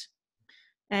Golix.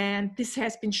 And this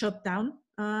has been shut down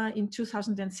in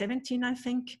 2017, I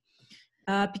think,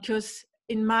 because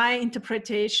in my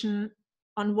interpretation,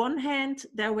 on one hand,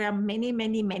 there were many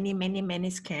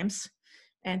scams,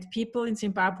 and people in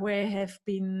Zimbabwe have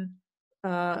been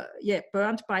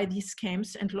burned by these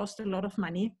scams and lost a lot of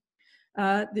money.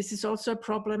 This is also a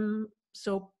problem.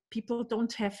 So people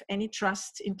don't have any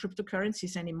trust in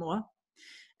cryptocurrencies anymore.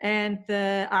 And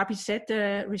the RBZ,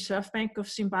 the Reserve Bank of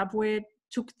Zimbabwe,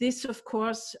 took this, of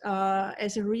course,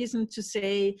 as a reason to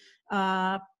say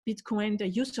Bitcoin, the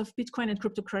use of Bitcoin and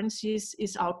cryptocurrencies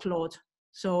is outlawed.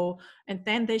 So, and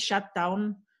then they shut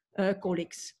down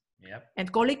Golix. Yep.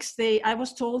 And Golix, I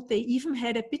was told they even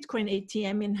had a Bitcoin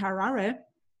ATM in Harare,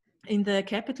 in the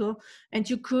capital, and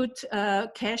you could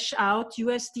cash out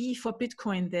USD for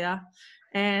Bitcoin there.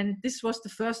 And this was the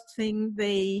first thing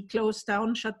they closed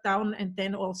down, shut down, and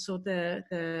then also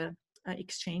the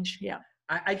exchange. Yeah.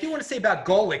 I do want to say about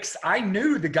Golix. I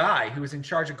knew the guy who was in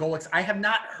charge of Golix. I have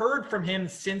not heard from him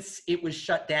since it was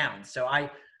shut down. So I'm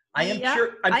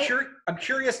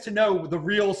curious to know the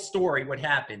real story, what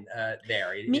happened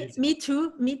there. Me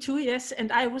too, yes.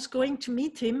 And I was going to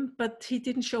meet him, but he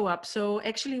didn't show up. So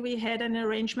actually we had an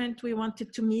arrangement. We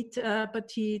wanted to meet,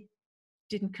 but he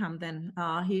didn't come then.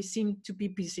 He seemed to be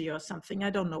busy or something. I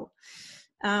don't know.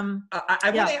 I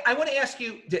want to ask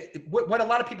you, what a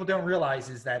lot of people don't realize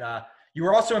is that you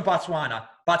were also in Botswana.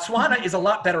 Botswana is a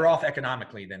lot better off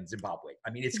economically than Zimbabwe. I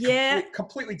mean, it's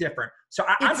completely different. So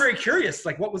I'm very curious,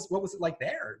 like what was it like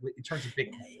there in terms of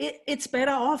Bitcoin? It's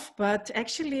better off, but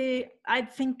actually I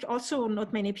think also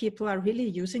not many people are really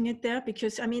using it there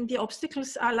because, I mean, the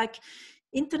obstacles are like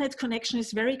internet connection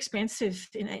is very expensive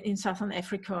in Southern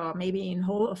Africa, or maybe in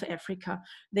whole of Africa.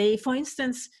 For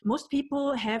instance, most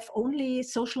people have only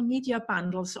social media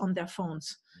bundles on their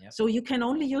phones. Yep. So you can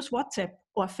only use WhatsApp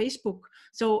or Facebook.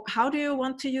 So how do you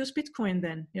want to use Bitcoin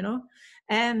then, you know?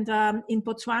 And in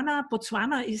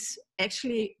Botswana is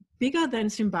actually bigger than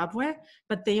Zimbabwe,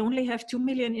 but they only have 2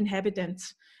 million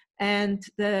inhabitants. And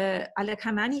the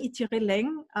Alekanani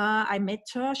Itireleng, I met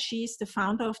her. She's the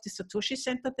founder of the Satoshi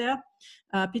Center there,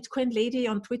 Bitcoin lady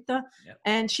on Twitter. Yep.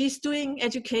 And she's doing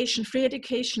education, free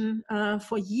education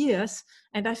for years.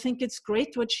 And I think it's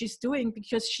great what she's doing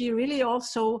because she really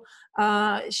also,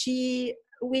 I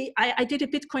did a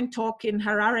Bitcoin talk in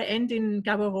Harare and in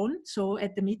Gaborone, so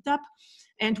at the meetup.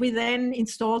 And we then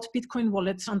installed Bitcoin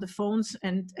wallets on the phones.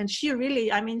 And she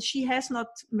really, I mean, she has not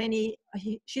many,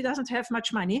 she doesn't have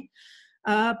much money,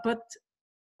 but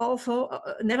also,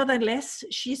 nevertheless,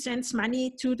 she sends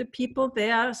money to the people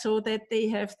there so that they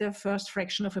have their first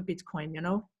fraction of a Bitcoin, you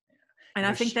know? And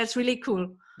I think that's really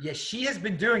cool. Yeah, she has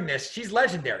been doing this. She's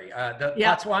legendary. The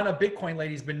Botswana Bitcoin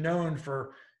lady's been known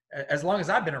for as long as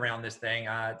I've been around this thing,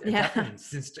 definitely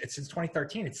since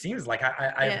 2013, it seems like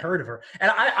I've heard of her.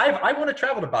 And I want to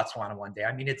travel to Botswana one day.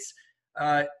 I mean, it's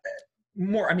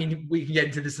more. I mean, we can get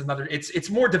into this another. It's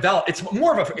more developed. It's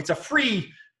more of a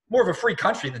free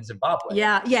country than Zimbabwe.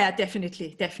 Yeah,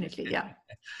 definitely, yeah.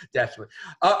 Definitely.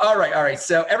 All right.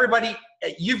 So everybody,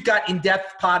 you've got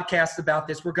in-depth podcasts about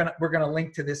this. We're gonna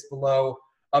link to this below,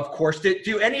 of course.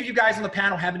 Do any of you guys on the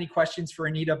panel have any questions for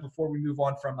Anita before we move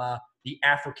on from the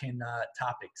African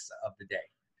topics of the day?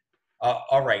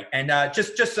 All right, and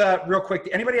just real quick,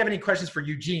 anybody have any questions for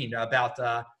Eugene about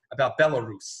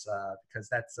Belarus? Because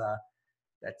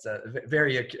that's a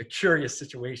very curious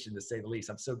situation, to say the least.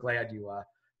 I'm so glad you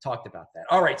talked about that.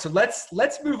 All right, so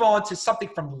let's move on to something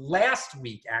from last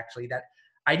week, actually, that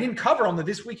I didn't cover on the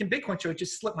This Week in Bitcoin show. It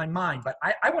just slipped my mind, but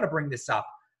I want to bring this up.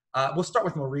 We'll start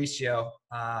with Mauricio.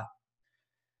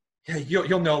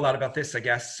 You'll know a lot about this, I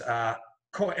guess.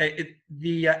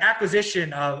 The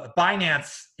acquisition of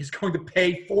Binance is going to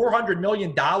pay $400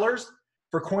 million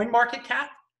for CoinMarketCap.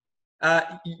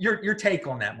 Your take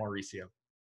on that, Mauricio?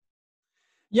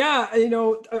 Yeah,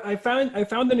 I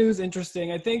found the news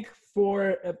interesting. I think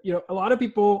for a lot of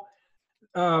people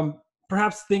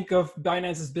perhaps think of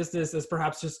Binance's business as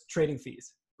perhaps just trading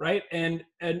fees, right? And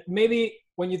maybe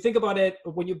when you think about it,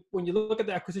 when you look at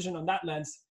the acquisition on that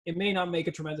lens, it may not make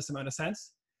a tremendous amount of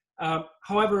sense.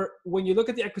 However, when you look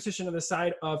at the acquisition on the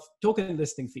side of token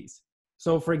listing fees,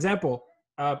 so for example,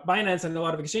 Binance and a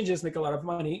lot of exchanges make a lot of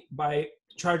money by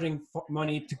charging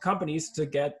money to companies to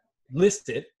get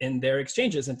listed in their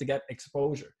exchanges and to get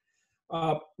exposure.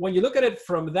 When you look at it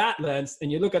from that lens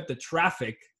and you look at the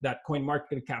traffic that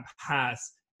CoinMarketCap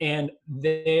has and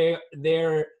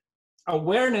their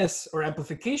awareness or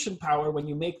amplification power when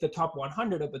you make the top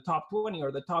 100 or the top 20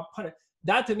 or the top 100,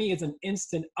 that to me is an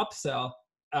instant upsell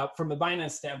from a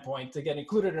Binance standpoint to get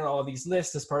included in all of these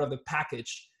lists as part of the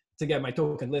package to get my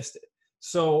token listed.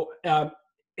 So,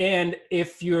 and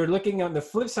if you're looking on the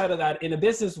flip side of that, in a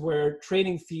business where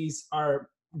trading fees are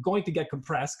going to get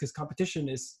compressed because competition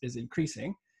is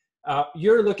increasing,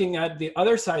 you're looking at the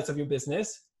other sides of your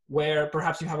business where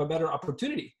perhaps you have a better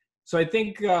opportunity. So I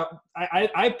think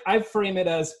I frame it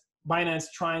as Binance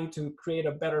trying to create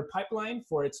a better pipeline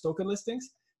for its token listings.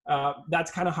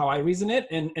 That's kind of how I reason it.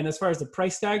 And as far as the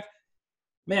price tag,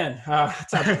 man,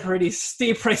 it's a pretty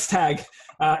steep price tag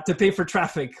to pay for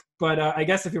traffic. But I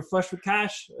guess if you're flush with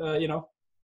cash,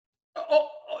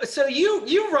 So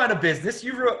you run a business.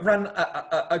 You run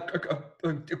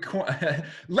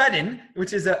Ledin,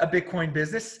 which is a Bitcoin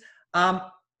business.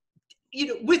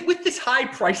 With this high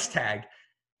price tag,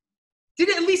 did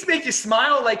it at least make you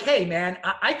smile? Like, hey, man,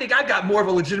 I think I've got more of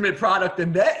a legitimate product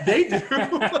than they do.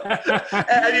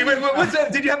 I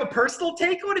mean, did you have a personal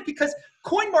take on it? Because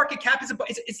CoinMarketCap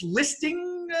it's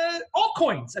listing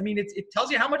altcoins. I mean, it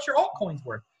tells you how much your altcoin's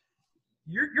worth.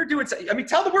 You're doing. I mean,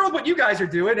 tell the world what you guys are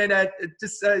doing and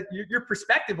just your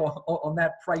perspective on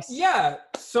that price. Yeah.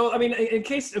 So, I mean, in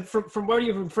case from what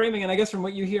you've been framing, and I guess from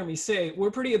what you hear me say,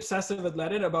 we're pretty obsessive at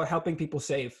Ledin about helping people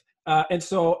save. And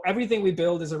so everything we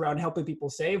build is around helping people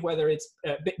save, whether it's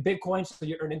Bitcoin, so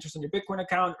you earn interest on your Bitcoin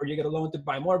account, or you get a loan to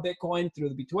buy more Bitcoin through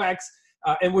the B2X.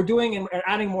 And we're doing and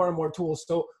adding more and more tools.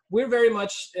 So we're very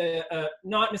much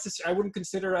not necessarily, I wouldn't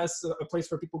consider us a place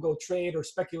where people go trade or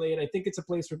speculate. I think it's a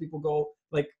place where people go,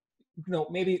 like,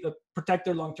 maybe protect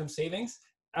their long-term savings.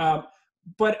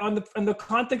 But on the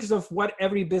context of what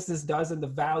every business does and the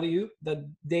value that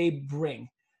they bring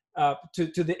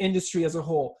to the industry as a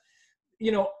whole,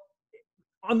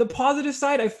 on the positive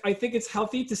side, I think it's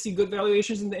healthy to see good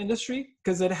valuations in the industry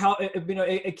because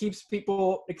it keeps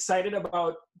people excited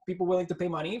about people willing to pay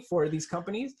money for these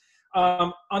companies.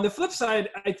 On the flip side,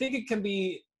 I think it can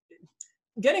be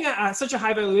getting such a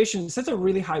high valuation sets a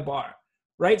really high bar,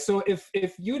 right? So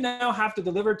if you now have to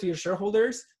deliver to your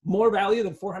shareholders more value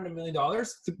than $400 million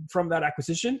from that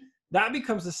acquisition, that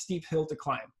becomes a steep hill to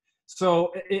climb.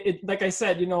 So like I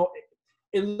said,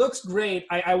 it looks great.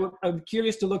 I'm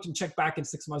curious to look and check back in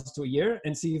 6 months to a year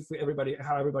and see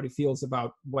how everybody feels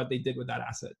about what they did with that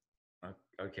asset.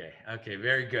 Okay,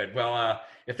 very good. Well,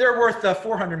 if they're worth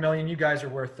 400 million, you guys are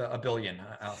worth $1 billion.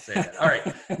 I'll say that. All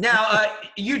right. Now,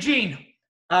 Eugene,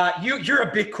 you're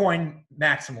a Bitcoin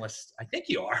maximalist. I think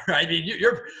you are. I mean,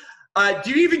 you're. Do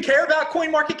you even care about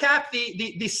CoinMarketCap,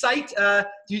 the site?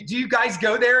 Do you guys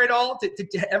go there at all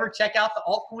to ever check out the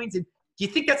altcoins? And do you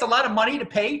think that's a lot of money to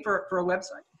pay for a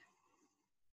website?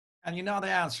 And you know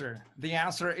the answer. The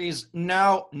answer is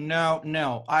no.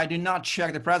 I do not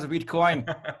check the price of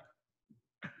Bitcoin.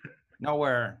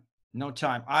 Nowhere, no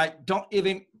time. I don't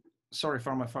even, sorry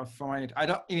for my, I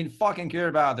don't even fucking care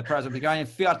about the price of Bitcoin and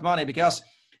fiat money, because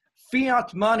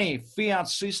fiat money, fiat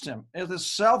system is the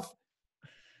self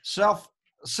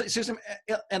system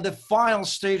and the final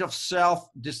stage of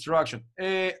self-destruction.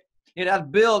 It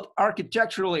had built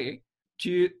architecturally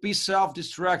to be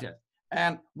self-destructed.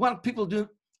 And when people do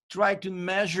try to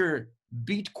measure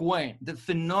Bitcoin, the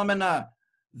phenomena,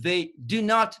 they do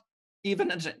not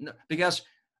even, because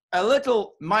a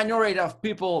little minority of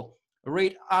people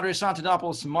read Andres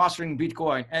Antonopoulos Mastering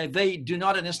Bitcoin, and they do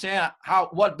not understand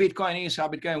what Bitcoin is, how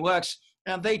Bitcoin works,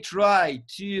 and they try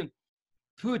to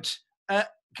put a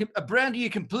brand new,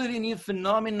 completely new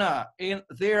phenomena in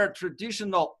their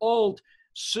traditional old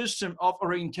system of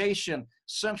orientation,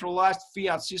 centralized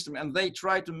fiat system, and they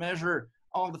try to measure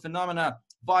all the phenomena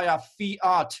via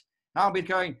fiat. How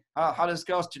Bitcoin, how this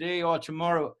goes today or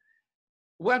tomorrow.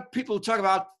 When people talk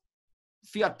about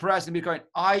fiat price in Bitcoin,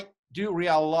 I do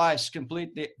realize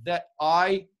completely that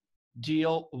I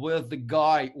deal with the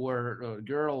guy or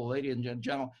girl, lady and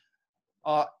gentleman,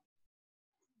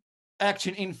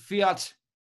 acting in fiat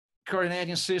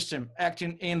coordinating system,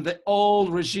 acting in the old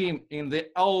regime, in the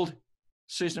old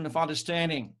system of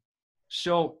understanding.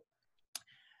 So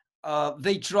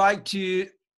they try to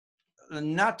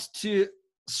not to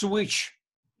switch,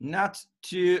 not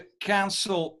to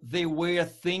cancel their way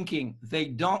of thinking. They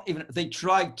don't even, they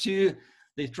try to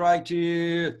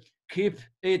keep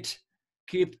it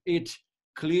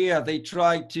clear. They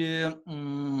try to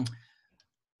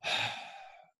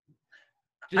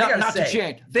not to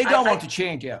change. They don't want to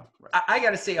change. Yeah. I got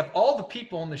to say, of all the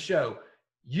people on the show,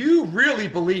 you really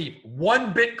believe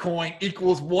one Bitcoin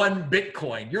equals one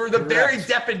Bitcoin. You're the very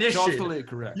definition. Totally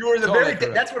correct. You are the very,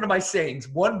 that's one of my sayings.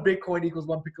 One Bitcoin equals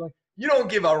one Bitcoin. You don't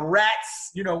give a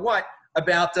rat's, you know what,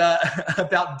 about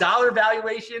dollar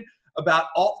valuation, about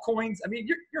altcoins. I mean,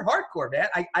 you're hardcore, man.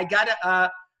 I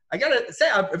gotta say,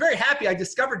 I'm very happy I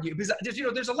discovered you, because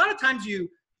there's a lot of times you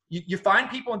find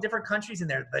people in different countries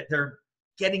and they're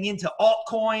getting into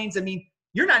altcoins. I mean,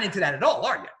 you're not into that at all,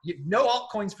 are you? No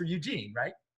altcoins for Eugene,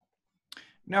 right?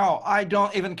 No, I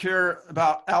don't even care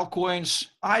about altcoins.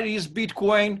 I use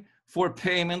Bitcoin for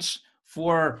payments.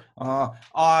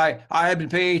 I have been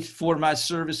paid for my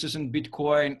services in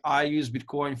Bitcoin. I use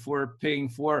Bitcoin for paying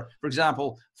for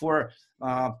example, for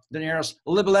the nearest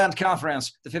Liberland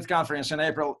conference, the 5th conference in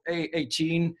April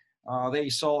 18. They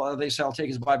sell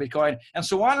tickets by Bitcoin, and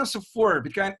so on and so forth.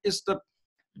 Bitcoin is the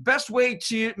best way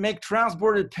to make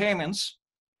transborder payments.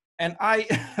 And I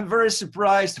am very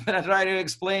surprised when I try to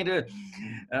explain to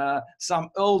some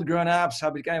old grown-ups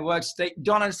how Bitcoin works. They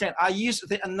don't understand. I use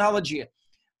the analogy.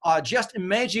 Just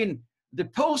imagine the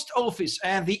post office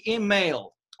and the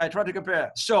email. I try to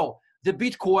compare. So the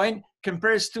Bitcoin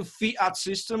compares to fiat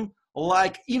system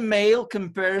like email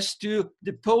compares to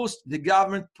the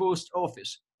government post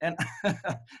office. And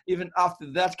even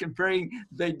after that comparing,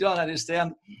 they don't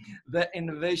understand the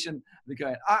innovation.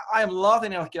 Because I am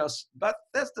loving it, of course, but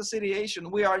that's the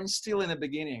situation. We are still in the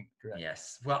beginning. Correct?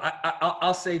 Yes. Well,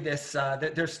 I'll say this: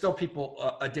 that there's still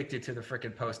people addicted to the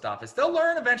frickin' post office. They'll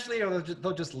learn eventually, or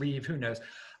they'll just leave. Who knows?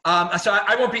 So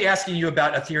I won't be asking you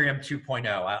about Ethereum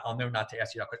 2.0. I'll know not to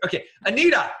ask you that question. Okay,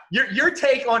 Anita, your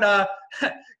take on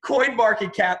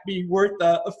CoinMarketCap being worth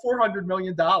 $400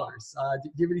 million. Do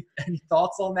you have any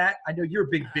thoughts on that? I know you're a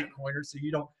big Bitcoiner, so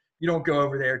you don't go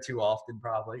over there too often,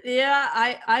 probably. Yeah,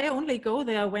 I only go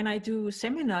there when I do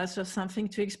seminars or something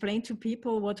to explain to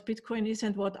people what Bitcoin is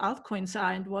and what altcoins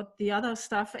are and what the other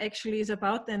stuff actually is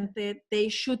about. And they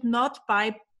should not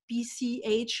buy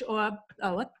BCH or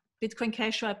what? Bitcoin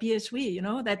Cash or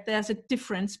BSV, that there's a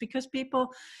difference, because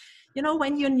people,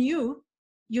 when you're new,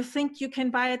 you think you can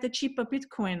buy at a cheaper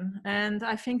Bitcoin. And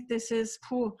I think this is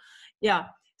poor. Yeah.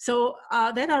 So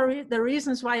that are the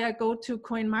reasons why I go to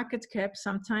CoinMarketCap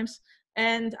sometimes.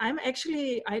 And I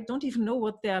don't even know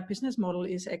what their business model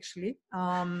is actually.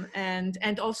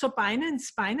 And also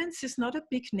Binance. Binance is not a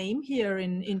big name here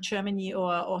in Germany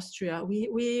or Austria.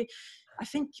 I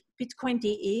think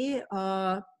Bitcoin.de,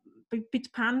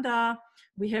 Bitpanda,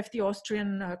 we have the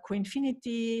Austrian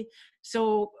Coinfinity,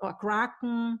 so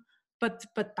Kraken, but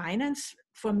Binance,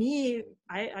 for me,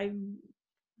 I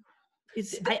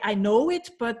know it,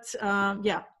 but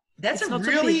yeah. That's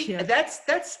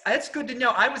that's good to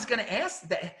know. I was going to ask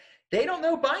that. They don't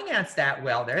know Binance that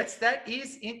well. That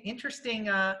is interesting.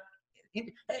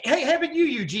 Hey, how about you,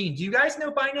 Eugene? Do you guys know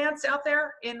Binance out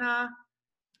there in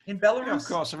Belarus? Yeah, of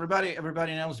course, everybody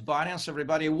knows Binance.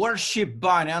 Everybody worship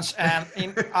Binance, and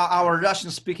in our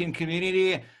Russian-speaking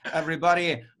community,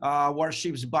 everybody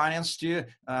worships Binance too.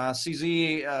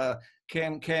 CZ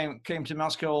came to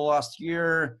Moscow last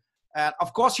year, and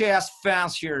of course he has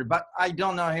fans here, but I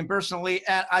don't know him personally,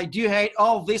 and I do hate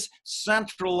all these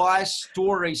centralized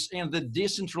stories in the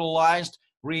decentralized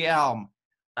realm.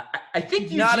 I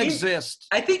think not exist.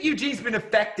 I think Eugene's been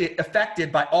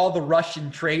affected by all the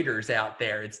Russian traders out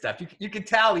there and stuff. You can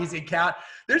tell he's in count.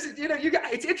 There's,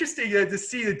 it's interesting to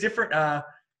see the different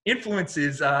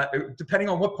influences depending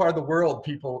on what part of the world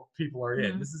people are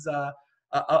in. This is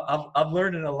I'm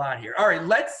learning a lot here. All right,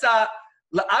 let's.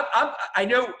 I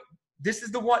know this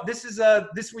is the one. This is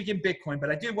This Week in Bitcoin,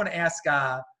 but I did want to ask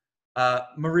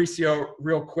Mauricio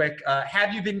real quick.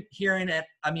 Have you been hearing it?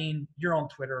 I mean, you're on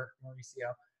Twitter,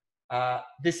 Mauricio.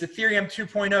 This Ethereum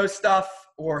 2.0 stuff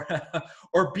or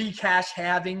Bcash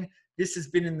halving. This has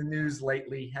been in the news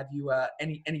lately. Have you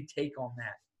any take on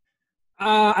that?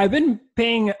 I've been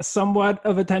paying somewhat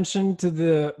of attention to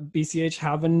the BCH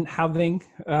halving.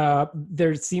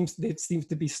 It seems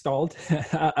to be stalled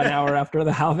an hour after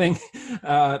the halving.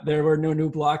 There were no new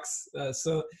blocks,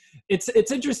 so it's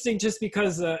interesting just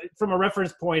because from a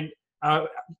reference point,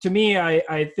 to me,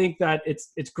 I think that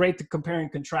it's great to compare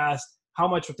and contrast how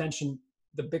much attention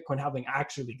the Bitcoin halving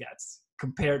actually gets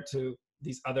compared to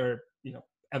these other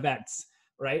events.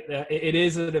 Right, it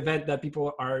is an event that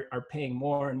people are paying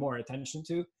more and more attention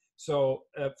to. So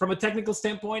from a technical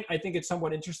standpoint, I think it's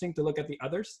somewhat interesting to look at the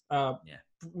others.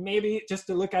 Maybe just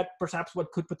to look at perhaps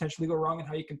what could potentially go wrong and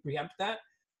how you can preempt that.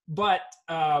 But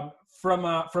from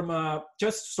a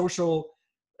just social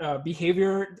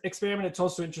behavior experiment, it's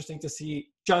also interesting to see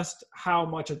just how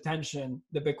much attention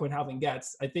the Bitcoin halving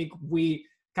gets. I think we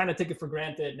kind of take it for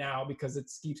granted now because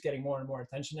it keeps getting more and more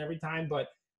attention every time, but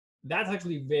that's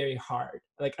actually very hard.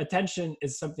 Like, attention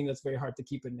is something that's very hard to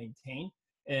keep and maintain.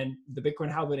 And the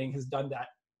Bitcoin halving has done that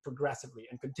progressively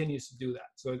and continues to do that.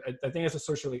 So I think as a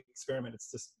social experiment,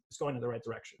 it's going in the right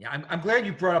direction. Yeah, I'm glad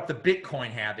you brought up the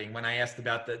Bitcoin halving when I asked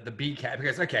about the Bcash,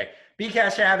 because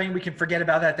Bcash halving, we can forget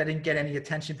about that. That didn't get any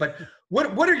attention. But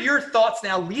what are your thoughts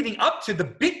now leading up to the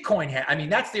Bitcoin halving? I mean,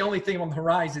 that's the only thing on the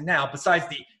horizon now besides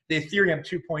the Ethereum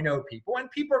 2.0 people. And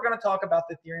people are going to talk about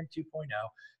the Ethereum 2.0.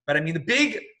 But I mean, the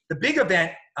big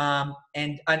event,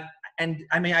 and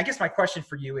I mean, I guess my question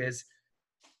for you is,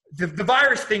 the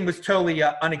virus thing was totally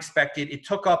unexpected. It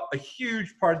took up a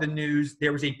huge part of the news.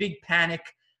 There was a big panic.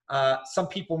 Some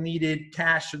people needed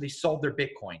cash, so they sold their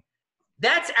Bitcoin.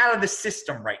 That's out of the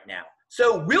system right now.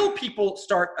 So will people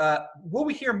start, will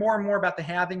we hear more and more about the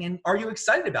halving? And are you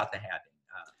excited about the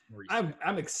halving?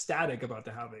 I'm ecstatic about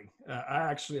the halving. I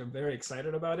actually am very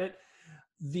excited about it.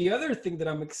 The other thing that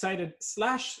I'm excited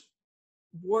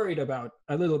 / worried about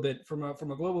a little bit from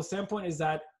a global standpoint is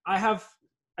that I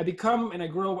become and I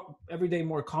grow every day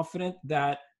more confident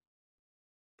that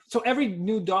so every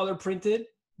new dollar printed,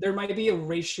 there might be a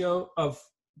ratio of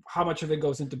how much of it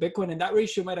goes into Bitcoin, and that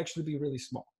ratio might actually be really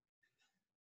small.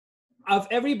 Of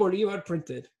every Bolivar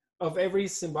printed, of every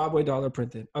Zimbabwe dollar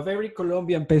printed, of every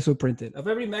Colombian peso printed, of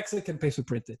every Mexican peso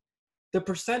printed, the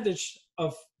percentage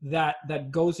of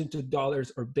that goes into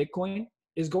dollars or Bitcoin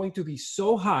is going to be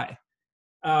so high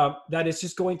that it's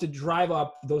just going to drive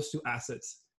up those two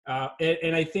assets.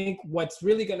 And I think what's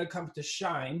really going to come to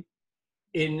shine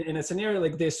in a scenario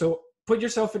like this, so put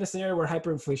yourself in a scenario where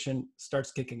hyperinflation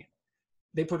starts kicking in.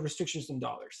 They put restrictions on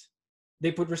dollars.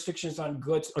 They put restrictions on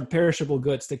goods, on perishable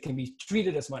goods that can be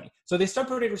treated as money. So they start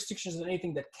putting restrictions on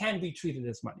anything that can be treated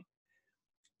as money.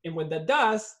 And what that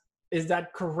does is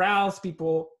that corrals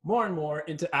people more and more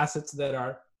into assets that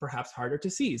are perhaps harder to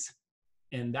seize.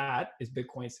 And that is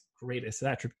Bitcoin's greatest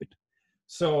attribute.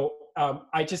 So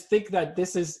I just think that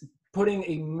this is putting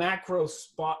a macro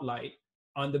spotlight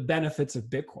on the benefits of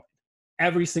Bitcoin,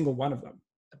 every single one of them.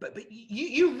 But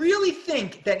you really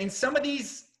think that in some of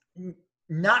these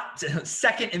not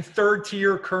second and third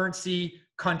tier currency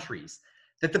countries,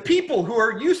 that the people who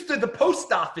are used to the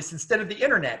post office instead of the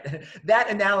internet, that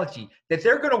analogy, that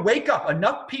they're going to wake up,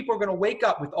 enough people are going to wake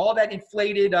up with all that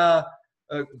inflated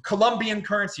Colombian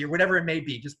currency or whatever it may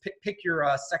be, just pick your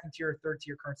second tier or third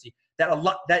tier currency,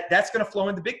 that's going to flow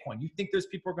into Bitcoin. You think those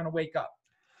people are going to wake up?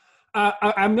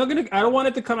 I don't want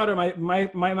it to come out of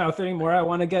my mouth anymore. I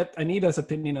want to get Anita's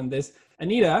opinion on this.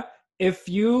 Anita,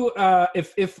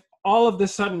 if all of the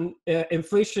sudden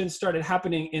inflation started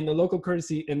happening in the local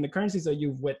currency, in the currencies that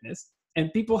you've witnessed,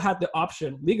 and people had the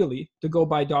option legally to go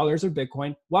buy dollars or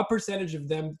Bitcoin, what percentage of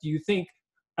them do you think,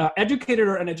 educated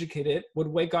or uneducated, would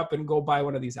wake up and go buy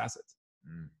one of these assets?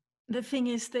 The thing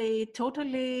is, they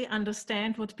totally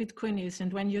understand what Bitcoin is.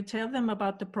 And when you tell them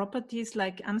about the properties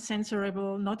like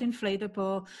uncensorable, not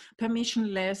inflatable,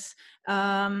 permissionless,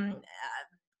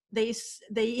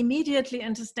 they immediately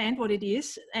understand what it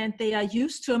is, and they are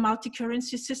used to a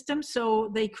multi-currency system,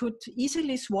 so they could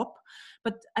easily swap.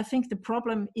 But I think the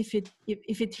problem, if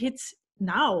it hits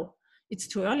now, it's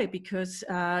too early because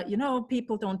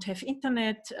people don't have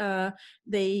internet,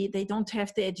 they don't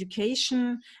have the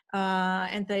education,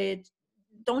 and they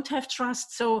don't have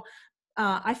trust. So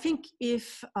I think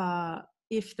if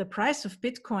the price of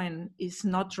Bitcoin is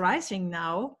not rising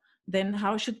now, then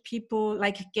how should people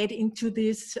get into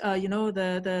this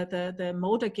the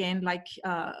mode again,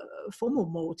 FOMO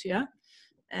mode?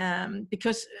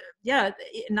 Because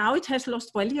now it has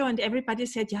lost value, and everybody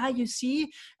said, you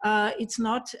see, it's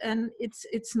not an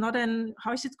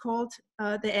how is it called,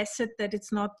 the asset that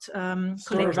it's not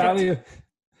store of value.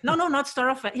 No, not store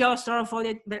of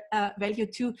value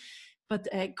too, but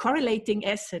correlating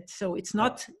asset, so it's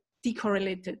not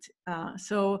decorrelated.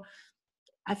 So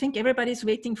I think everybody's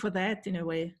waiting for that in a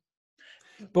way.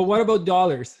 But what about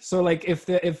dollars? So if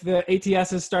the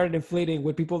ATSs started inflating,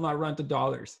 would people not run to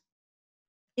dollars?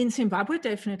 In Zimbabwe,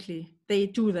 definitely they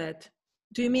do that.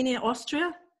 Do you mean in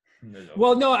Austria? No.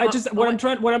 Well, no.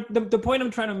 The point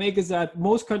I'm trying to make is that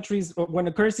most countries, when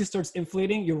a currency starts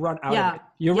inflating, you run out of it.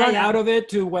 You run out of it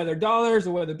to whether dollars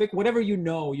or whether whatever you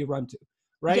run to,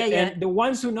 right? And the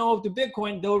ones who know the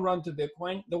Bitcoin, they'll run to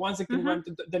Bitcoin. The ones that can run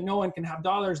to that no one can have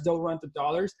dollars, they'll run to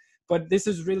dollars. But this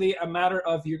is really a matter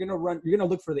of you're gonna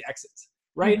look for the exits.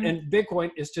 Right. And Bitcoin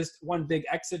is just one big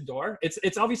exit door.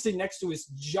 It's obviously next to this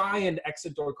giant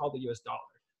exit door called the US dollar,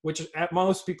 which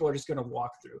most people are just going to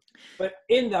walk through. But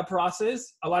in that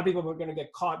process, a lot of people are going to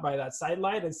get caught by that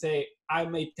sidelight and say, I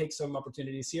may take some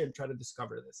opportunities here and try to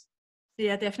discover this.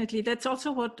 Yeah, definitely. That's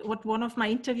also what one of my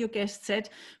interview guests said,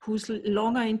 who's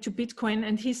longer into Bitcoin.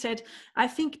 And he said, I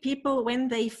think people, when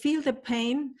they feel the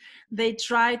pain, they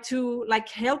try to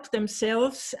help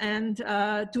themselves and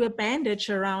do a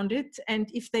bandage around it. And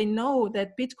if they know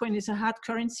that Bitcoin is a hard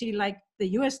currency like the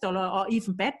US dollar or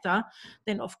even better,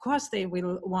 then of course they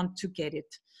will want to get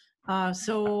it.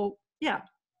 So, yeah.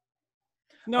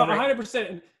 No,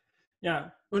 100%. Yeah.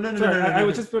 Oh, no. I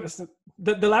was just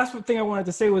the last thing I wanted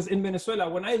to say was in Venezuela,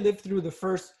 when I lived through the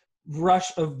first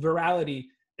rush of virality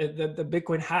that the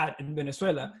Bitcoin had in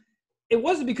Venezuela, it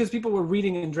wasn't because people were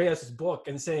reading Andreas's book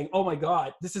and saying, oh my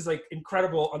God, this is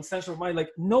incredible on Central Mind.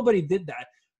 Nobody did that.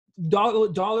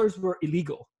 Dollars were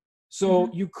illegal.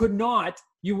 So you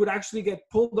would actually get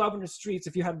pulled up in the streets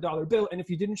if you had a dollar bill. And if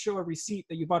you didn't show a receipt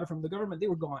that you bought it from the government, they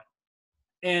were gone.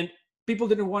 And people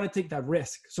didn't want to take that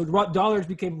risk. So dollars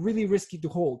became really risky to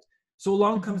hold. So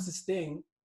along comes this thing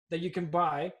that you can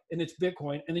buy, and it's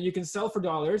Bitcoin, and then you can sell for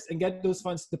dollars and get those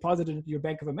funds deposited into your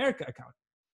Bank of America account.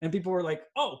 And people were like,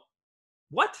 oh,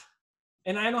 what?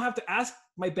 And I don't have to ask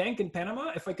my bank in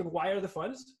Panama if I can wire the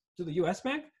funds to the US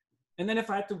bank. And then if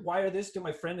I had to wire this to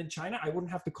my friend in China, I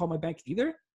wouldn't have to call my bank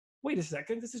either. Wait a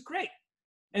second, this is great.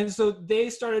 And so they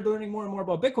started learning more and more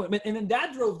about Bitcoin. And then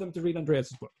that drove them to read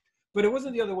Andreas's book. But it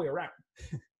wasn't the other way around.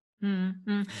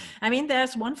 I mean,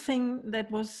 there's one thing that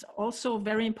was also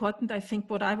very important. I think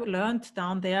what I learned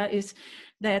down there is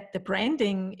that the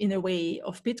branding, in a way,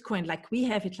 of Bitcoin, like we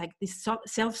have it, like this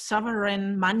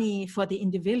self-sovereign money for the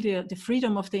individual, the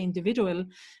freedom of the individual,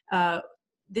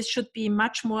 this should be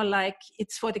much more like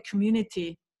it's for the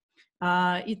community.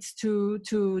 It's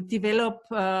to develop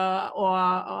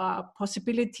our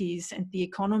possibilities and the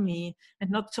economy,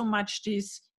 and not so much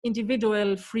this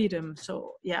individual freedom.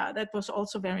 So yeah, that was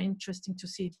also very interesting to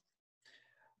see.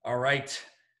 All right.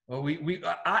 Well,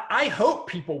 I hope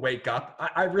people wake up.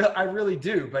 I really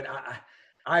do, but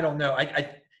I don't know.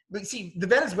 But see, the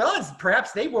Venezuelans,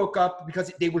 perhaps they woke up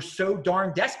because they were so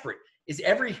darn desperate.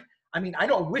 I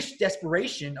don't wish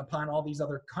desperation upon all these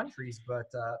other countries, but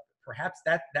perhaps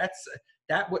that's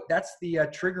the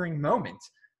triggering moment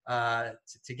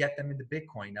to get them into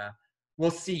Bitcoin. We'll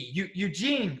see.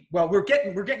 Eugene, well, we're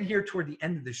getting here toward the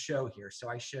end of the show here, so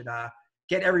I should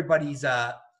get everybody's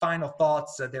final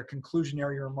thoughts, their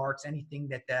conclusionary remarks, anything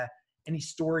any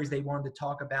stories they wanted to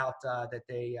talk about that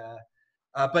they.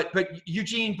 But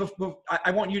Eugene,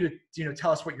 I want you to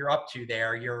tell us what you're up to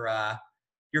there.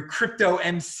 Your crypto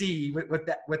MC,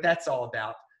 what that's all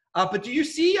about. But do you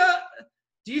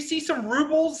see some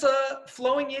rubles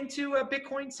flowing into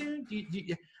Bitcoin soon?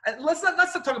 Let's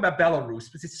not talk about Belarus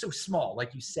because it's so small,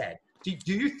 like you said.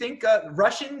 Do you think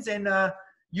Russians and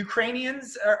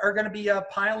Ukrainians are going to be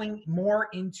piling more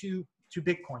into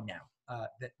Bitcoin now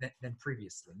than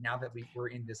previously? Now that we're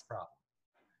in this problem.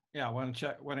 Yeah,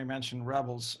 when I mention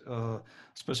rebels,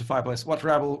 specify please. What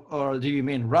rebel do you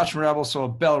mean? Russian rebels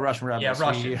or Belarusian rebels? Yeah,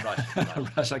 Russian.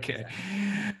 Russian. Okay.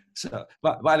 So,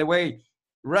 but by the way,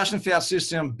 Russian fiat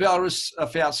system, Belarus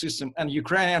fiat system, and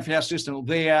Ukrainian fiat system,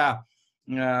 they are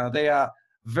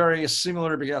very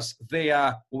similar because they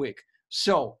are weak.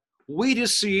 So we do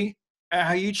see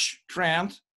a huge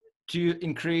trend to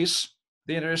increase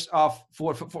the interest of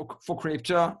for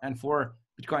crypto and for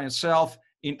Bitcoin itself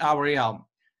in our realm.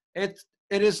 It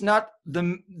is not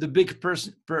the big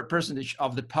percentage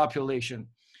of the population,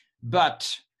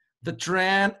 but the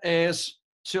trend is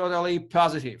totally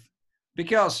positive,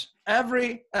 because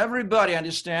everybody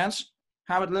understands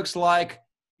how it looks like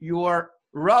your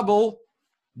ruble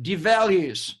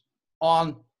devalues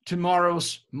on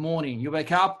tomorrow's morning. You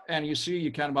wake up and you see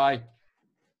you can buy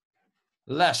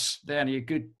less than you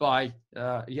could buy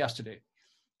yesterday.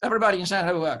 Everybody understands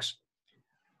how it works.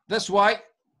 That's why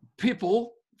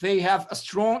people, they have a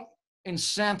strong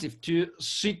incentive to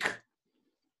seek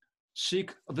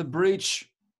the bridge,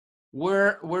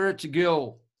 where to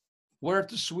go, where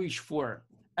to switch for.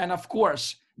 And of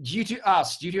course, due to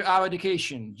us, due to our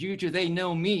education, due to they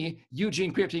know me,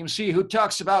 Eugene Crypto MC, who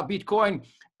talks about Bitcoin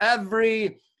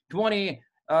every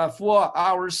 24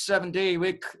 hours, 7 day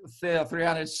week,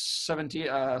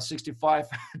 365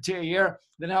 day a year.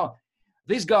 You know,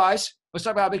 these guys was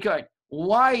talking about Bitcoin.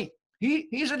 Why?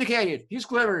 He's educated, he's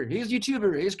clever, he's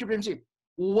YouTuber, he's Crypto MC.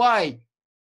 Why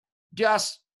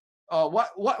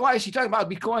is he talking about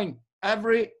Bitcoin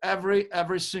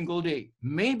every single day?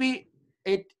 Maybe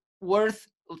it worth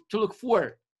to look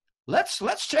for. Let's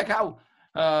check out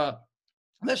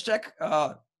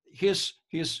his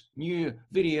new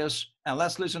videos, and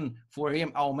let's listen for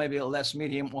him, or maybe let's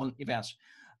meet him on events.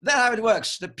 That's how it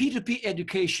works. The P2P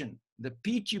education, the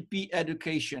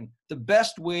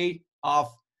best way of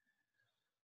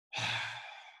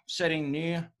setting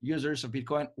new users of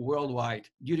Bitcoin worldwide.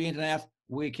 Due to the internet,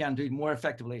 we can do it more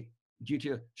effectively due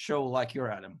to a show like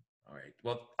your Adam. All right.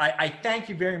 Well, I thank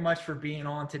you very much for being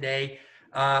on today.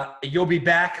 You'll be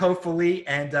back hopefully,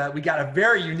 and we got a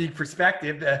very unique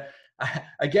perspective.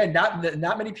 Again,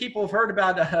 not many people have heard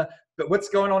about but what's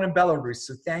going on in Belarus.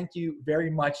 So thank you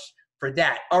very much for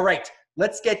that. All right,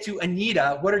 let's get to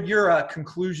Anita. What are your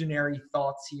conclusionary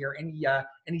thoughts here?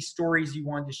 Any stories you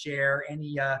wanted to share?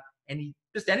 Any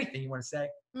just anything you want to say?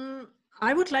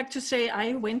 I would like to say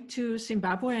I went to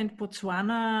Zimbabwe and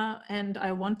Botswana, and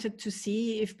I wanted to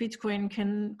see if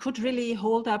Bitcoin could really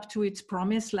hold up to its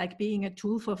promise, like being a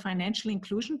tool for financial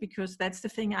inclusion, because that's the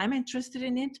thing I'm interested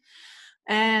in it.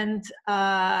 And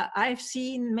I've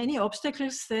seen many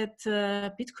obstacles that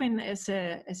Bitcoin as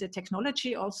a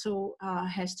technology also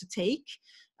has to take,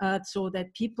 so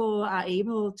that people are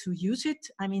able to use it.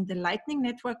 I mean, the Lightning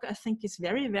Network, I think, is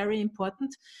very, very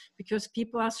important, because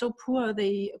people are so poor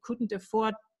they couldn't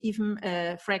afford even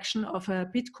a fraction of a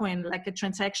Bitcoin, like a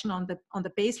transaction on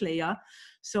the base layer.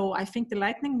 So I think the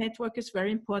Lightning Network is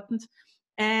very important.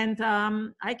 And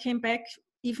I came back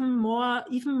even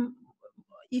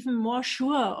more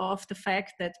sure of the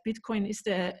fact that Bitcoin is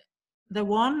the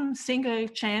one single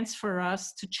chance for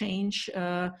us to change,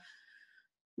 to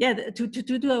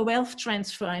do a wealth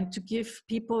transfer and to give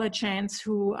people a chance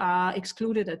who are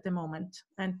excluded at the moment.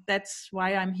 And that's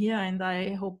why I'm here, and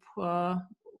I hope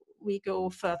we go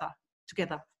further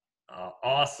together.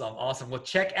 Awesome. Well,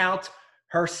 check out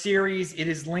her series. It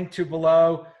is linked to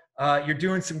below. You're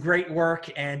doing some great work,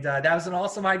 and that was an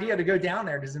awesome idea to go down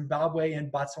there to Zimbabwe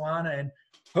and Botswana, and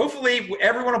hopefully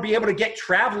everyone will be able to get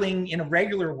traveling in a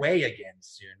regular way again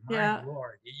soon. My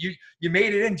Lord, you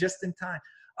made it in just in time.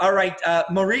 All right,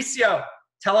 Mauricio,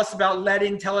 tell us about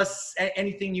Letting. Tell us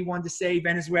anything you wanted to say,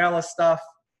 Venezuela stuff.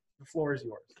 The floor is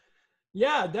yours.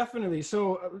 Yeah, definitely.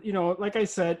 So, like I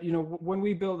said, when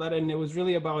we built Letting, it was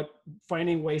really about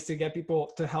finding ways to get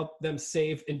people to help them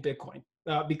save in Bitcoin.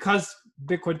 Because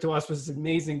Bitcoin to us was an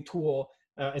amazing tool,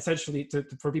 essentially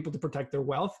for people to protect their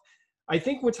wealth. I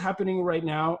think what's happening right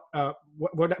now,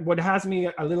 what has me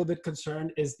a little bit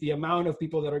concerned is the amount of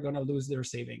people that are going to lose their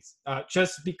savings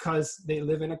just because they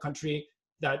live in a country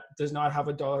that does not have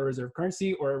a dollar reserve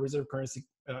currency or a reserve currency,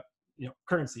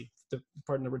 currency, to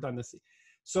pardon the redundancy.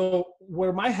 So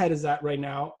where my head is at right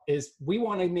now is we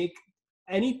want to make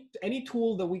any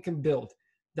tool that we can build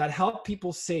that help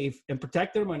people save and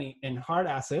protect their money in hard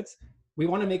assets. We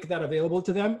want to make that available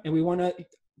to them, and we want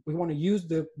to use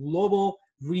the global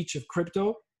reach of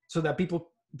crypto so that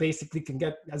people basically can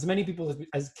get, as many people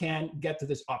as can get to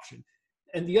this option.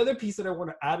 And the other piece that I want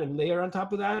to add and layer on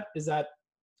top of that is that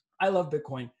I love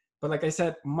Bitcoin, but like I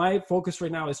said, my focus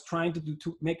right now is trying to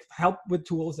help with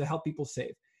tools to help people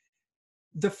save.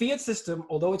 The fiat system,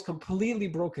 although it's completely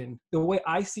broken, the way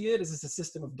I see it is it's a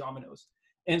system of dominoes.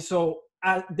 And so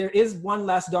there is one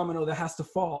last domino that has to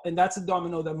fall, and that's a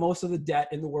domino that most of the debt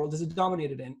in the world is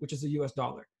denominated in, which is the US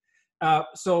dollar.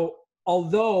 So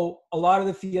although a lot of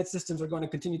the fiat systems are going to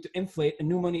continue to inflate and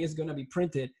new money is going to be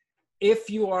printed, if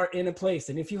you are in a place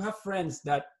and if you have friends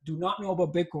that do not know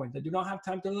about Bitcoin, that do not have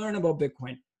time to learn about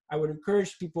Bitcoin, I would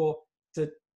encourage people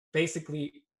to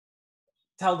basically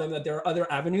tell them that there are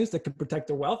other avenues that could protect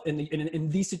their wealth. And in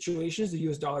these situations, the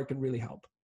US dollar can really help.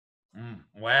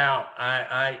 Wow.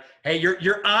 Hey,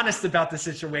 you're honest about the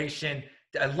situation.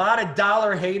 A lot of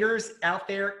dollar haters out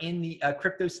there in the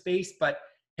crypto space, but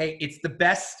hey, it's the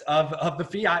best of the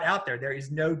fiat out there. There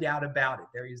is no doubt about it.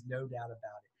 There is no doubt about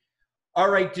it. All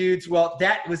right, dudes. Well,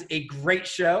 that was a great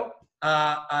show.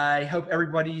 I hope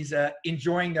everybody's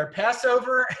enjoying their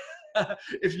Passover.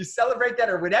 If you celebrate that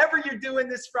or whatever you're doing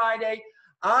this Friday,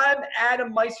 I'm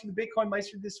Adam Meister, the Bitcoin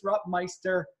Meister, Disrupt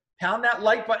Meister. Pound that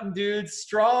like button, dudes.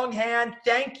 Strong hand.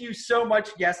 Thank you so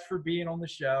much, guest, for being on the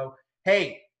show.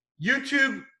 Hey,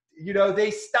 YouTube, you know,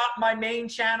 they stopped my main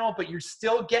channel, but you're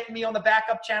still getting me on the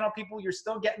backup channel, people. You're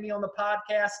still getting me on the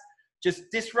podcast. Just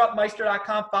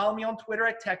disruptmeister.com. Follow me on Twitter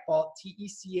at TechBalt,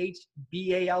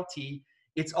 TechBalt.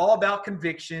 It's all about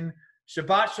conviction.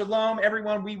 Shabbat Shalom,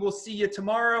 everyone. We will see you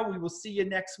tomorrow. We will see you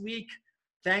next week.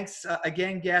 Thanks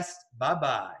again, guest.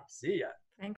 Bye-bye. See ya.